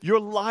 says, your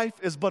life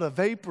is but a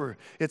vapor.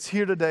 It's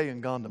here today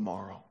and gone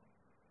tomorrow.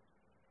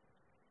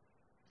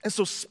 And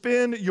so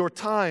spend your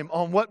time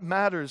on what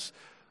matters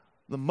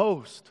the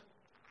most.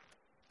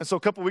 And so a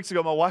couple weeks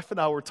ago, my wife and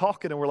I were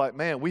talking, and we're like,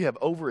 man, we have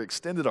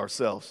overextended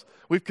ourselves.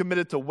 We've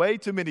committed to way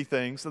too many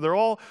things. So they're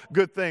all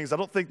good things. I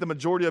don't think the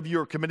majority of you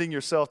are committing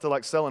yourself to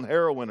like selling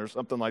heroin or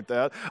something like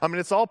that. I mean,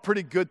 it's all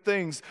pretty good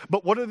things.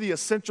 But what are the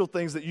essential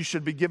things that you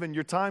should be giving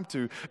your time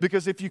to?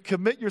 Because if you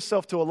commit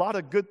yourself to a lot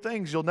of good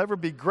things, you'll never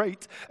be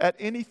great at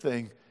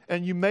anything.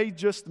 And you may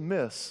just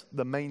miss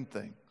the main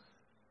thing.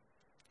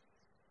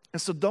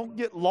 And so don't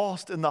get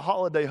lost in the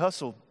holiday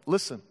hustle.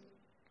 Listen,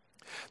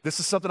 this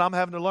is something I'm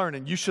having to learn,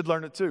 and you should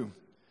learn it too.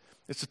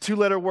 It's a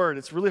 2-letter word.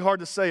 It's really hard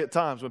to say at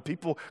times when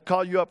people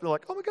call you up. They're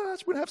like, oh my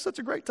gosh, we're going to have such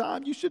a great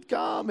time. You should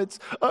come. It's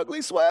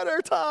ugly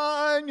sweater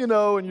time,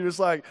 and you're just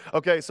like,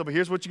 okay, but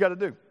here's what you got to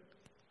do.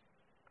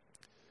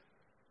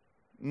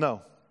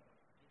 No.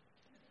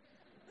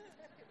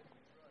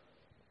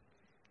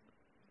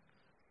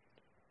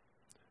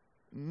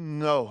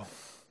 No.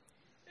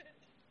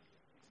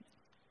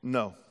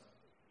 No.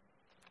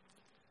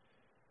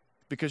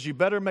 Because you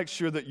better make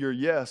sure that your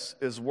yes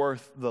is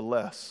worth the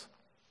less.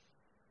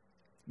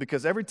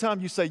 Because every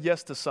time you say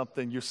yes to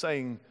something, you're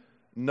saying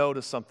no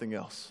to something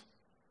else.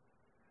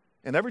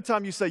 And every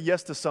time you say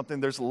yes to something,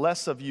 there's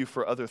less of you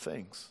for other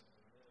things.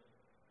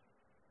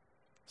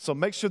 So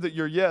make sure that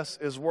your yes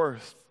is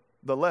worth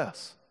the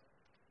less.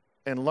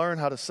 And learn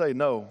how to say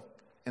no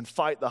and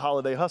fight the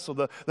holiday hustle.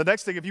 The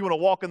next thing, if you want to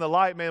walk in the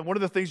light, man, one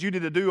of the things you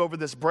need to do over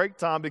this break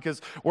time, because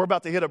we're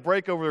about to hit a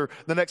break over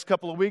the next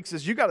couple of weeks,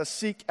 is you got to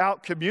seek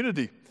out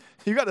community.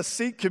 You got to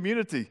seek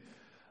community.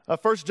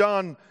 1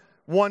 John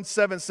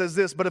 1:7 says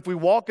this, but if we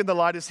walk in the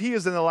light as He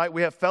is in the light,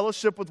 we have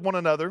fellowship with one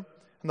another,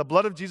 and the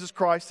blood of Jesus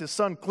Christ, His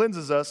Son,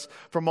 cleanses us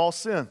from all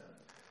sin.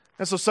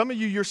 And so some of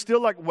you, you're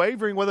still like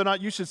wavering whether or not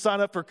you should sign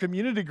up for a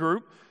community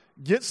group.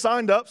 Get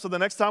signed up so the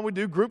next time we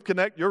do Group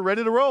Connect, you're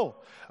ready to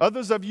roll.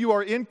 Others of you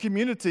are in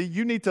community.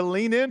 You need to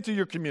lean into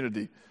your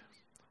community.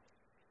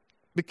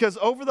 Because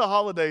over the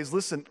holidays,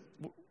 listen,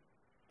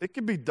 it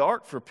can be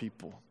dark for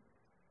people.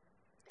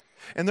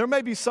 And there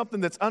may be something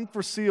that's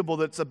unforeseeable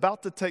that's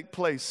about to take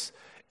place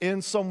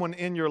in someone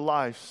in your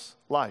life.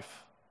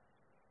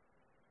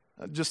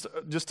 Just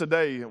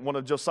today, one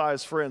of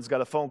Josiah's friends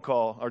got a phone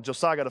call, or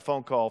Josiah got a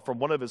phone call from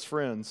one of his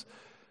friends.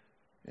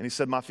 And he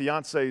said, my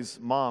fiance's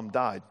mom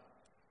died.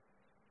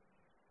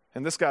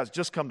 And this guy's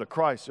just come to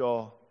Christ,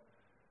 y'all.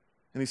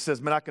 And he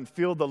says, man, I can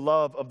feel the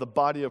love of the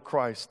body of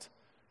Christ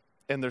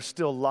and there's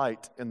still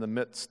light in the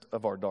midst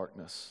of our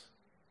darkness.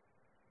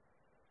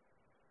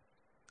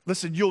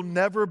 Listen, you'll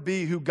never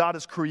be who God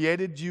has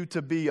created you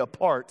to be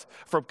apart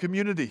from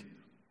community.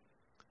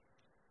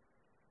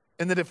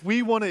 And that if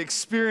we want to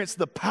experience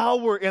the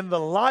power and the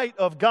light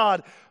of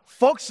God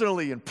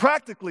functionally and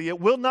practically, it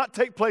will not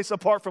take place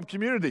apart from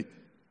community.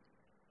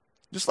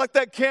 Just like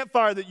that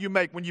campfire that you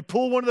make, when you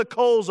pull one of the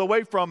coals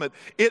away from it,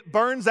 it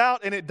burns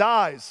out and it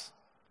dies.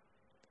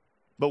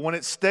 But when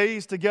it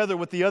stays together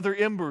with the other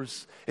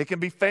embers, it can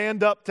be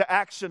fanned up to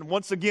action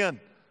once again.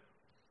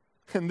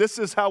 And this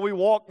is how we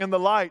walk in the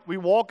light. We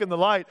walk in the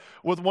light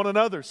with one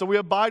another. So we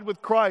abide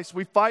with Christ.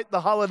 We fight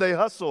the holiday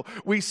hustle.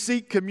 We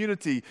seek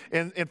community.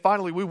 And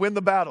finally, we win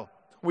the battle.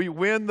 We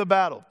win the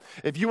battle.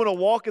 If you want to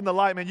walk in the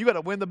light, man, you got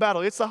to win the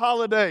battle. It's the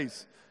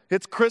holidays.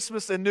 It's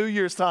Christmas and New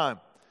Year's time.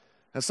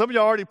 And some of you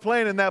are already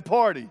planning that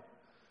party.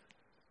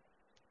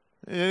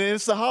 And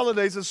it's the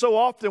holidays. And so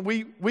often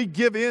we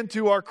give in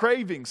to our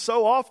cravings.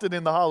 So often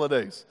in the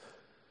holidays.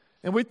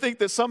 And we think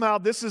that somehow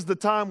this is the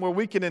time where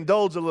we can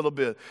indulge a little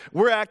bit.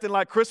 We're acting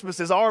like Christmas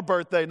is our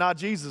birthday, not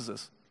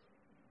Jesus's.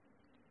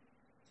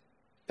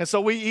 And so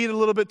we eat a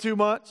little bit too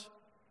much.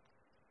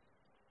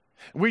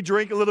 We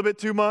drink a little bit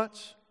too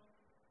much.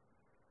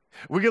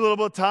 We get a little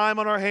bit of time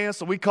on our hands,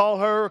 so we call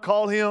her or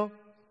call him.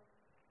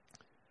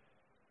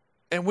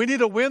 And we need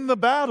to win the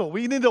battle.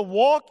 We need to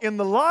walk in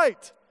the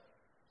light.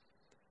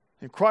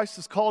 And Christ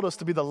has called us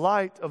to be the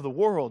light of the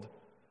world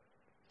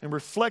and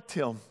reflect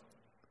him.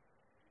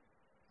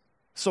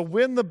 So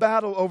win the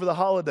battle over the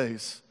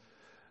holidays.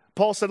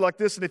 Paul said like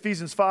this in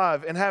Ephesians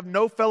 5, and have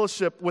no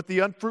fellowship with the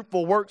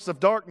unfruitful works of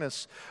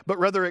darkness, but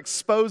rather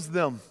expose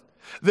them.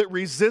 That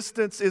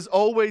resistance is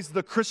always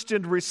the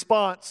Christian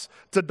response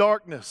to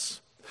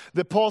darkness.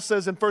 That Paul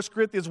says in 1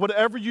 Corinthians,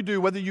 whatever you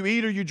do, whether you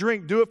eat or you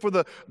drink, do it for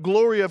the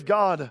glory of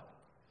God.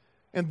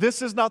 And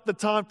this is not the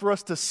time for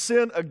us to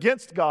sin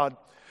against God.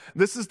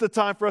 This is the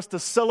time for us to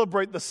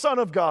celebrate the Son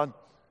of God.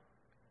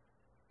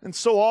 And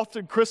so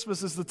often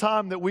Christmas is the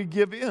time that we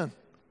give in.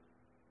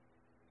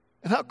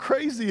 And how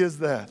crazy is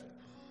that?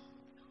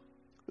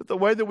 That the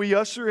way that we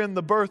usher in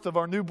the birth of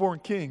our newborn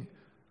King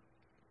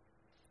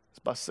is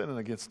by sinning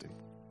against him.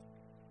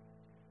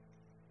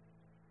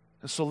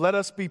 And so let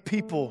us be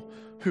people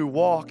who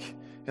walk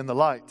in the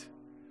light.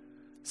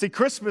 See,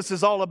 Christmas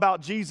is all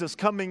about Jesus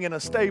coming in a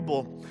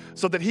stable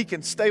so that he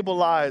can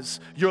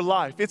stabilize your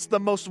life. It's the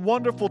most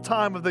wonderful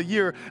time of the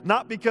year,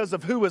 not because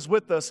of who is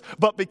with us,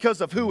 but because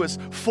of who is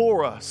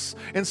for us.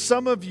 And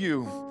some of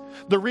you,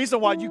 the reason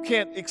why you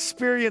can't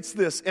experience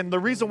this and the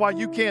reason why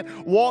you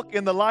can't walk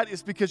in the light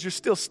is because you're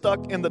still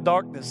stuck in the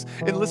darkness.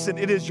 And listen,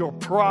 it is your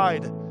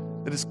pride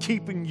that is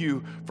keeping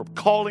you from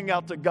calling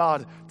out to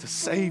God to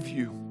save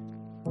you.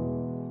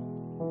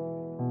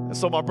 And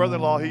so my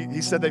brother-in-law,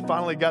 he said they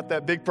finally got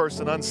that big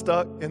person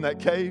unstuck in that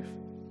cave.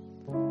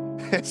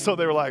 And so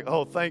they were like,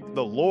 oh, thank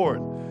the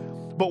Lord.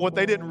 But what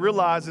they didn't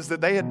realize is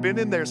that they had been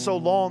in there so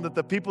long that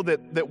the people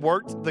that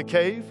worked the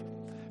cave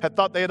had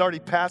thought they had already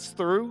passed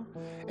through.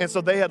 And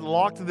so they had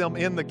locked them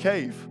in the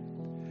cave.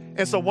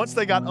 And so once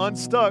they got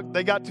unstuck,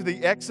 they got to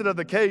the exit of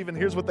the cave, and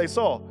here's what they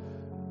saw.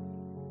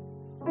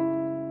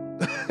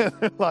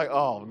 They're like,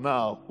 oh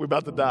no, we're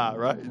about to die,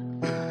 right?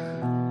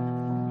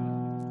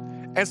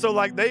 And so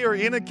like they are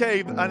in a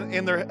cave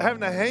and they're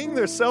having to hang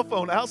their cell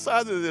phone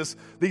outside of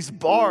these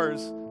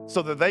bars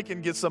so that they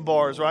can get some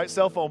bars, right?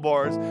 Cell phone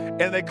bars.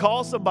 And they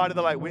call somebody,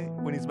 they're like, we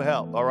need some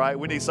help, all right?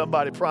 We need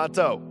somebody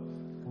pronto.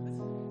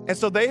 And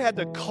so they had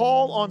to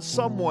call on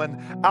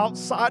someone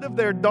outside of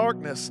their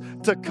darkness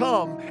to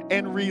come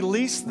and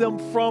release them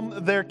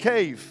from their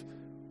cave.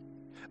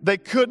 They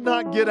could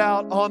not get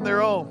out on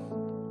their own.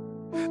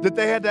 That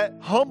they had to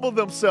humble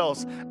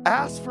themselves,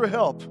 ask for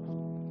help.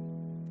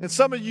 And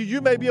some of you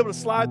may be able to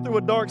slide through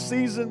a dark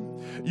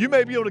season. You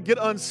may be able to get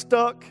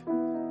unstuck.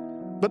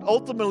 But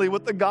ultimately,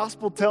 what the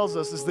gospel tells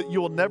us is that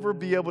you will never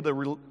be able to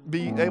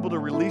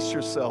release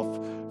yourself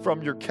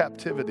from your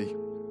captivity.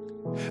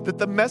 That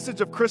the message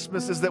of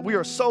Christmas is that we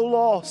are so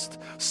lost,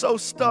 so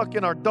stuck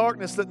in our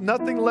darkness that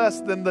nothing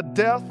less than the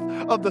death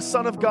of the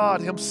Son of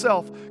God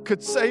himself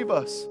could save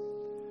us.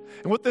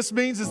 And what this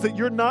means is that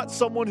you're not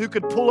someone who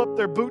could pull up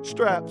their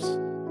bootstraps.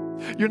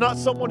 You're not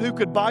someone who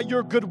could, by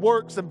your good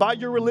works and by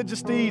your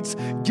religious deeds,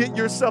 get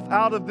yourself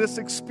out of this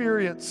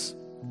experience.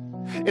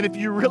 And if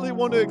you really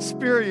want to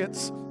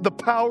experience the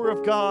power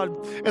of God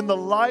and the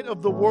light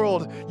of the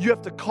world, you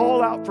have to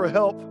call out for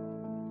help.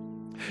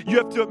 You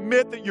have to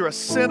admit that you're a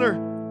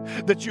sinner,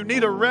 that you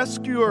need a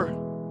rescuer,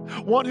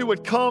 one who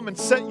would come and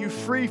set you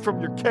free from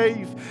your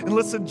cave. And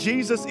listen,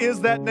 Jesus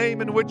is that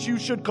name in which you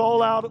should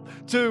call out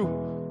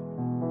to.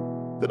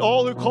 that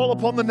all who call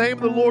upon the name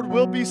of the Lord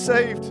will be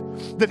saved,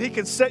 that He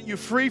can set you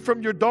free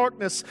from your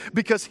darkness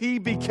because He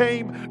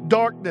became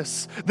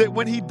darkness, that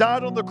when He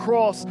died on the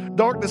cross,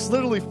 darkness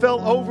literally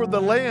fell over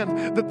the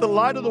land, that the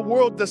light of the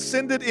world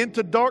descended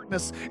into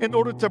darkness in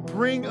order to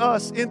bring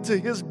us into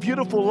His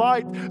beautiful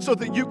light so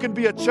that you can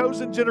be a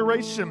chosen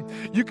generation.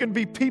 You can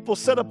be people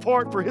set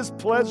apart for His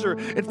pleasure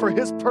and for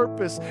His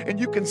purpose, and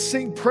you can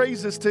sing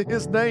praises to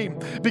His name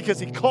because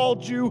He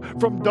called you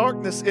from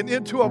darkness and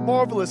into a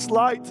marvelous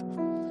light.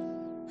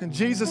 And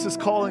Jesus is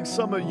calling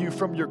some of you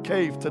from your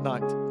cave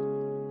tonight.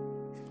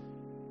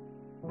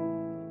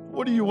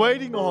 What are you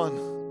waiting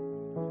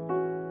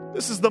on?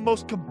 This is the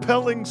most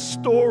compelling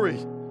story,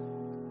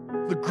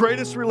 the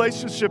greatest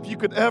relationship you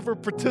could ever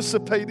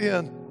participate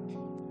in.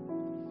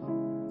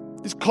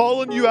 He's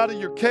calling you out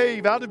of your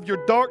cave, out of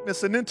your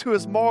darkness, and into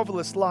His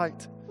marvelous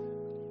light.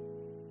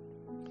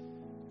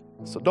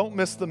 So don't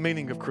miss the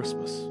meaning of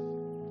Christmas.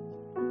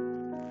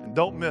 And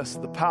don't miss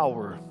the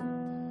power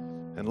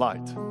and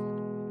light.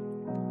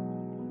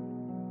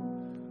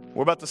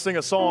 We're about to sing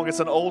a song.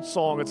 It's an old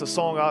song. It's a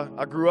song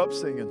I grew up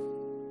singing.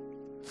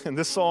 And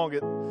this song,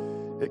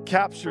 it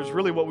captures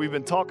really what we've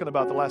been talking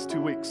about the last 2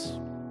 weeks.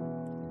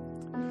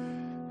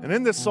 And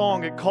in this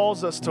song, it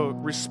calls us to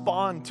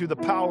respond to the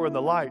power and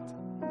the light,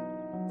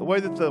 the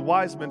way that the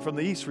wise men from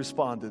the east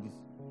responded.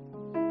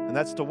 And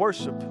that's to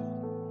worship.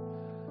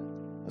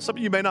 Some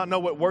of you may not know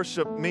what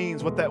worship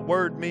means, what that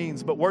word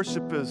means, but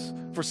worship is,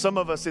 for some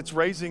of us, it's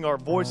raising our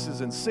voices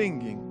and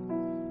singing.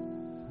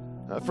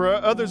 For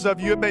others of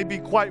you, it may be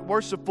quite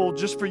worshipful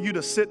just for you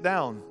to sit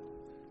down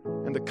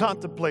and to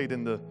contemplate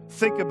and to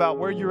think about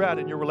where you're at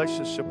in your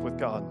relationship with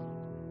God.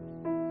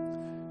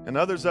 And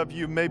others of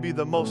you, maybe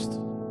the most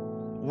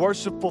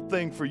worshipful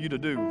thing for you to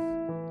do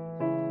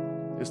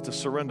is to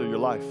surrender your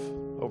life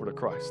over to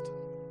Christ.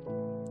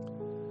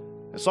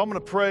 And so I'm going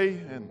to pray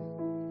and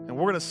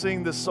we're going to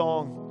sing this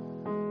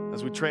song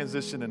as we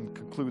transition and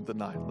conclude the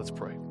night. Let's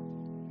pray.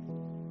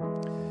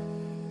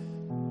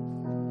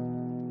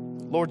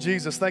 Lord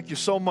Jesus, thank you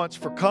so much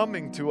for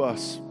coming to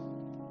us.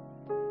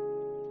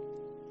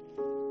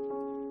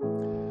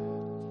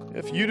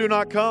 If you do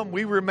not come,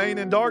 we remain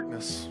in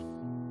darkness.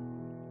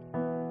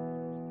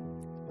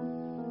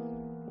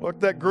 Look,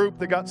 that group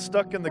that got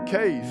stuck in the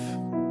cave,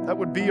 that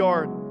would be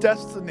our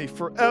destiny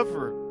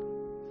forever.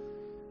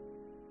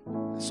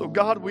 So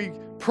God, we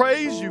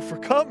praise you for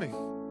coming.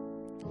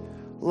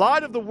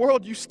 Light of the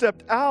world, you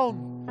stepped out.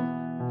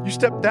 You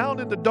stepped down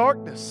into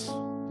darkness.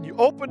 You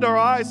opened our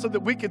eyes so that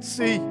we could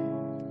see.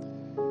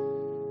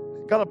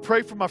 God, I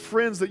pray for my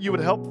friends that you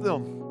would help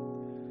them.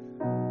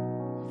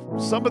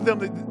 Some of them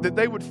that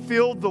they would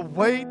feel the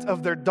weight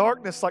of their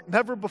darkness like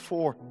never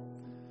before.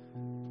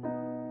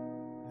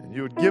 And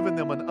you had given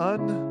them an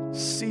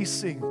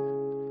unceasing,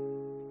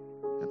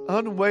 an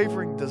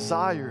unwavering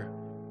desire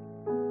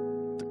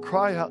to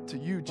cry out to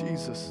you,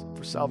 Jesus,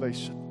 for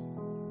salvation.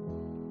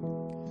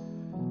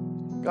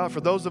 God,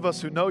 for those of us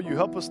who know you,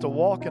 help us to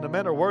walk in a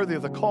manner worthy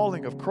of the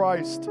calling of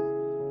Christ.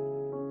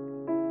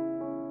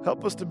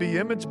 Help us to be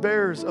image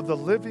bearers of the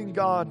living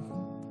God.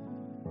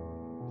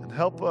 And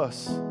help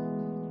us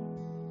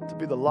to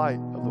be the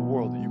light of the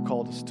world that you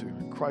called us to.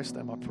 In Christ's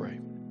name I pray.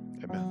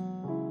 Amen.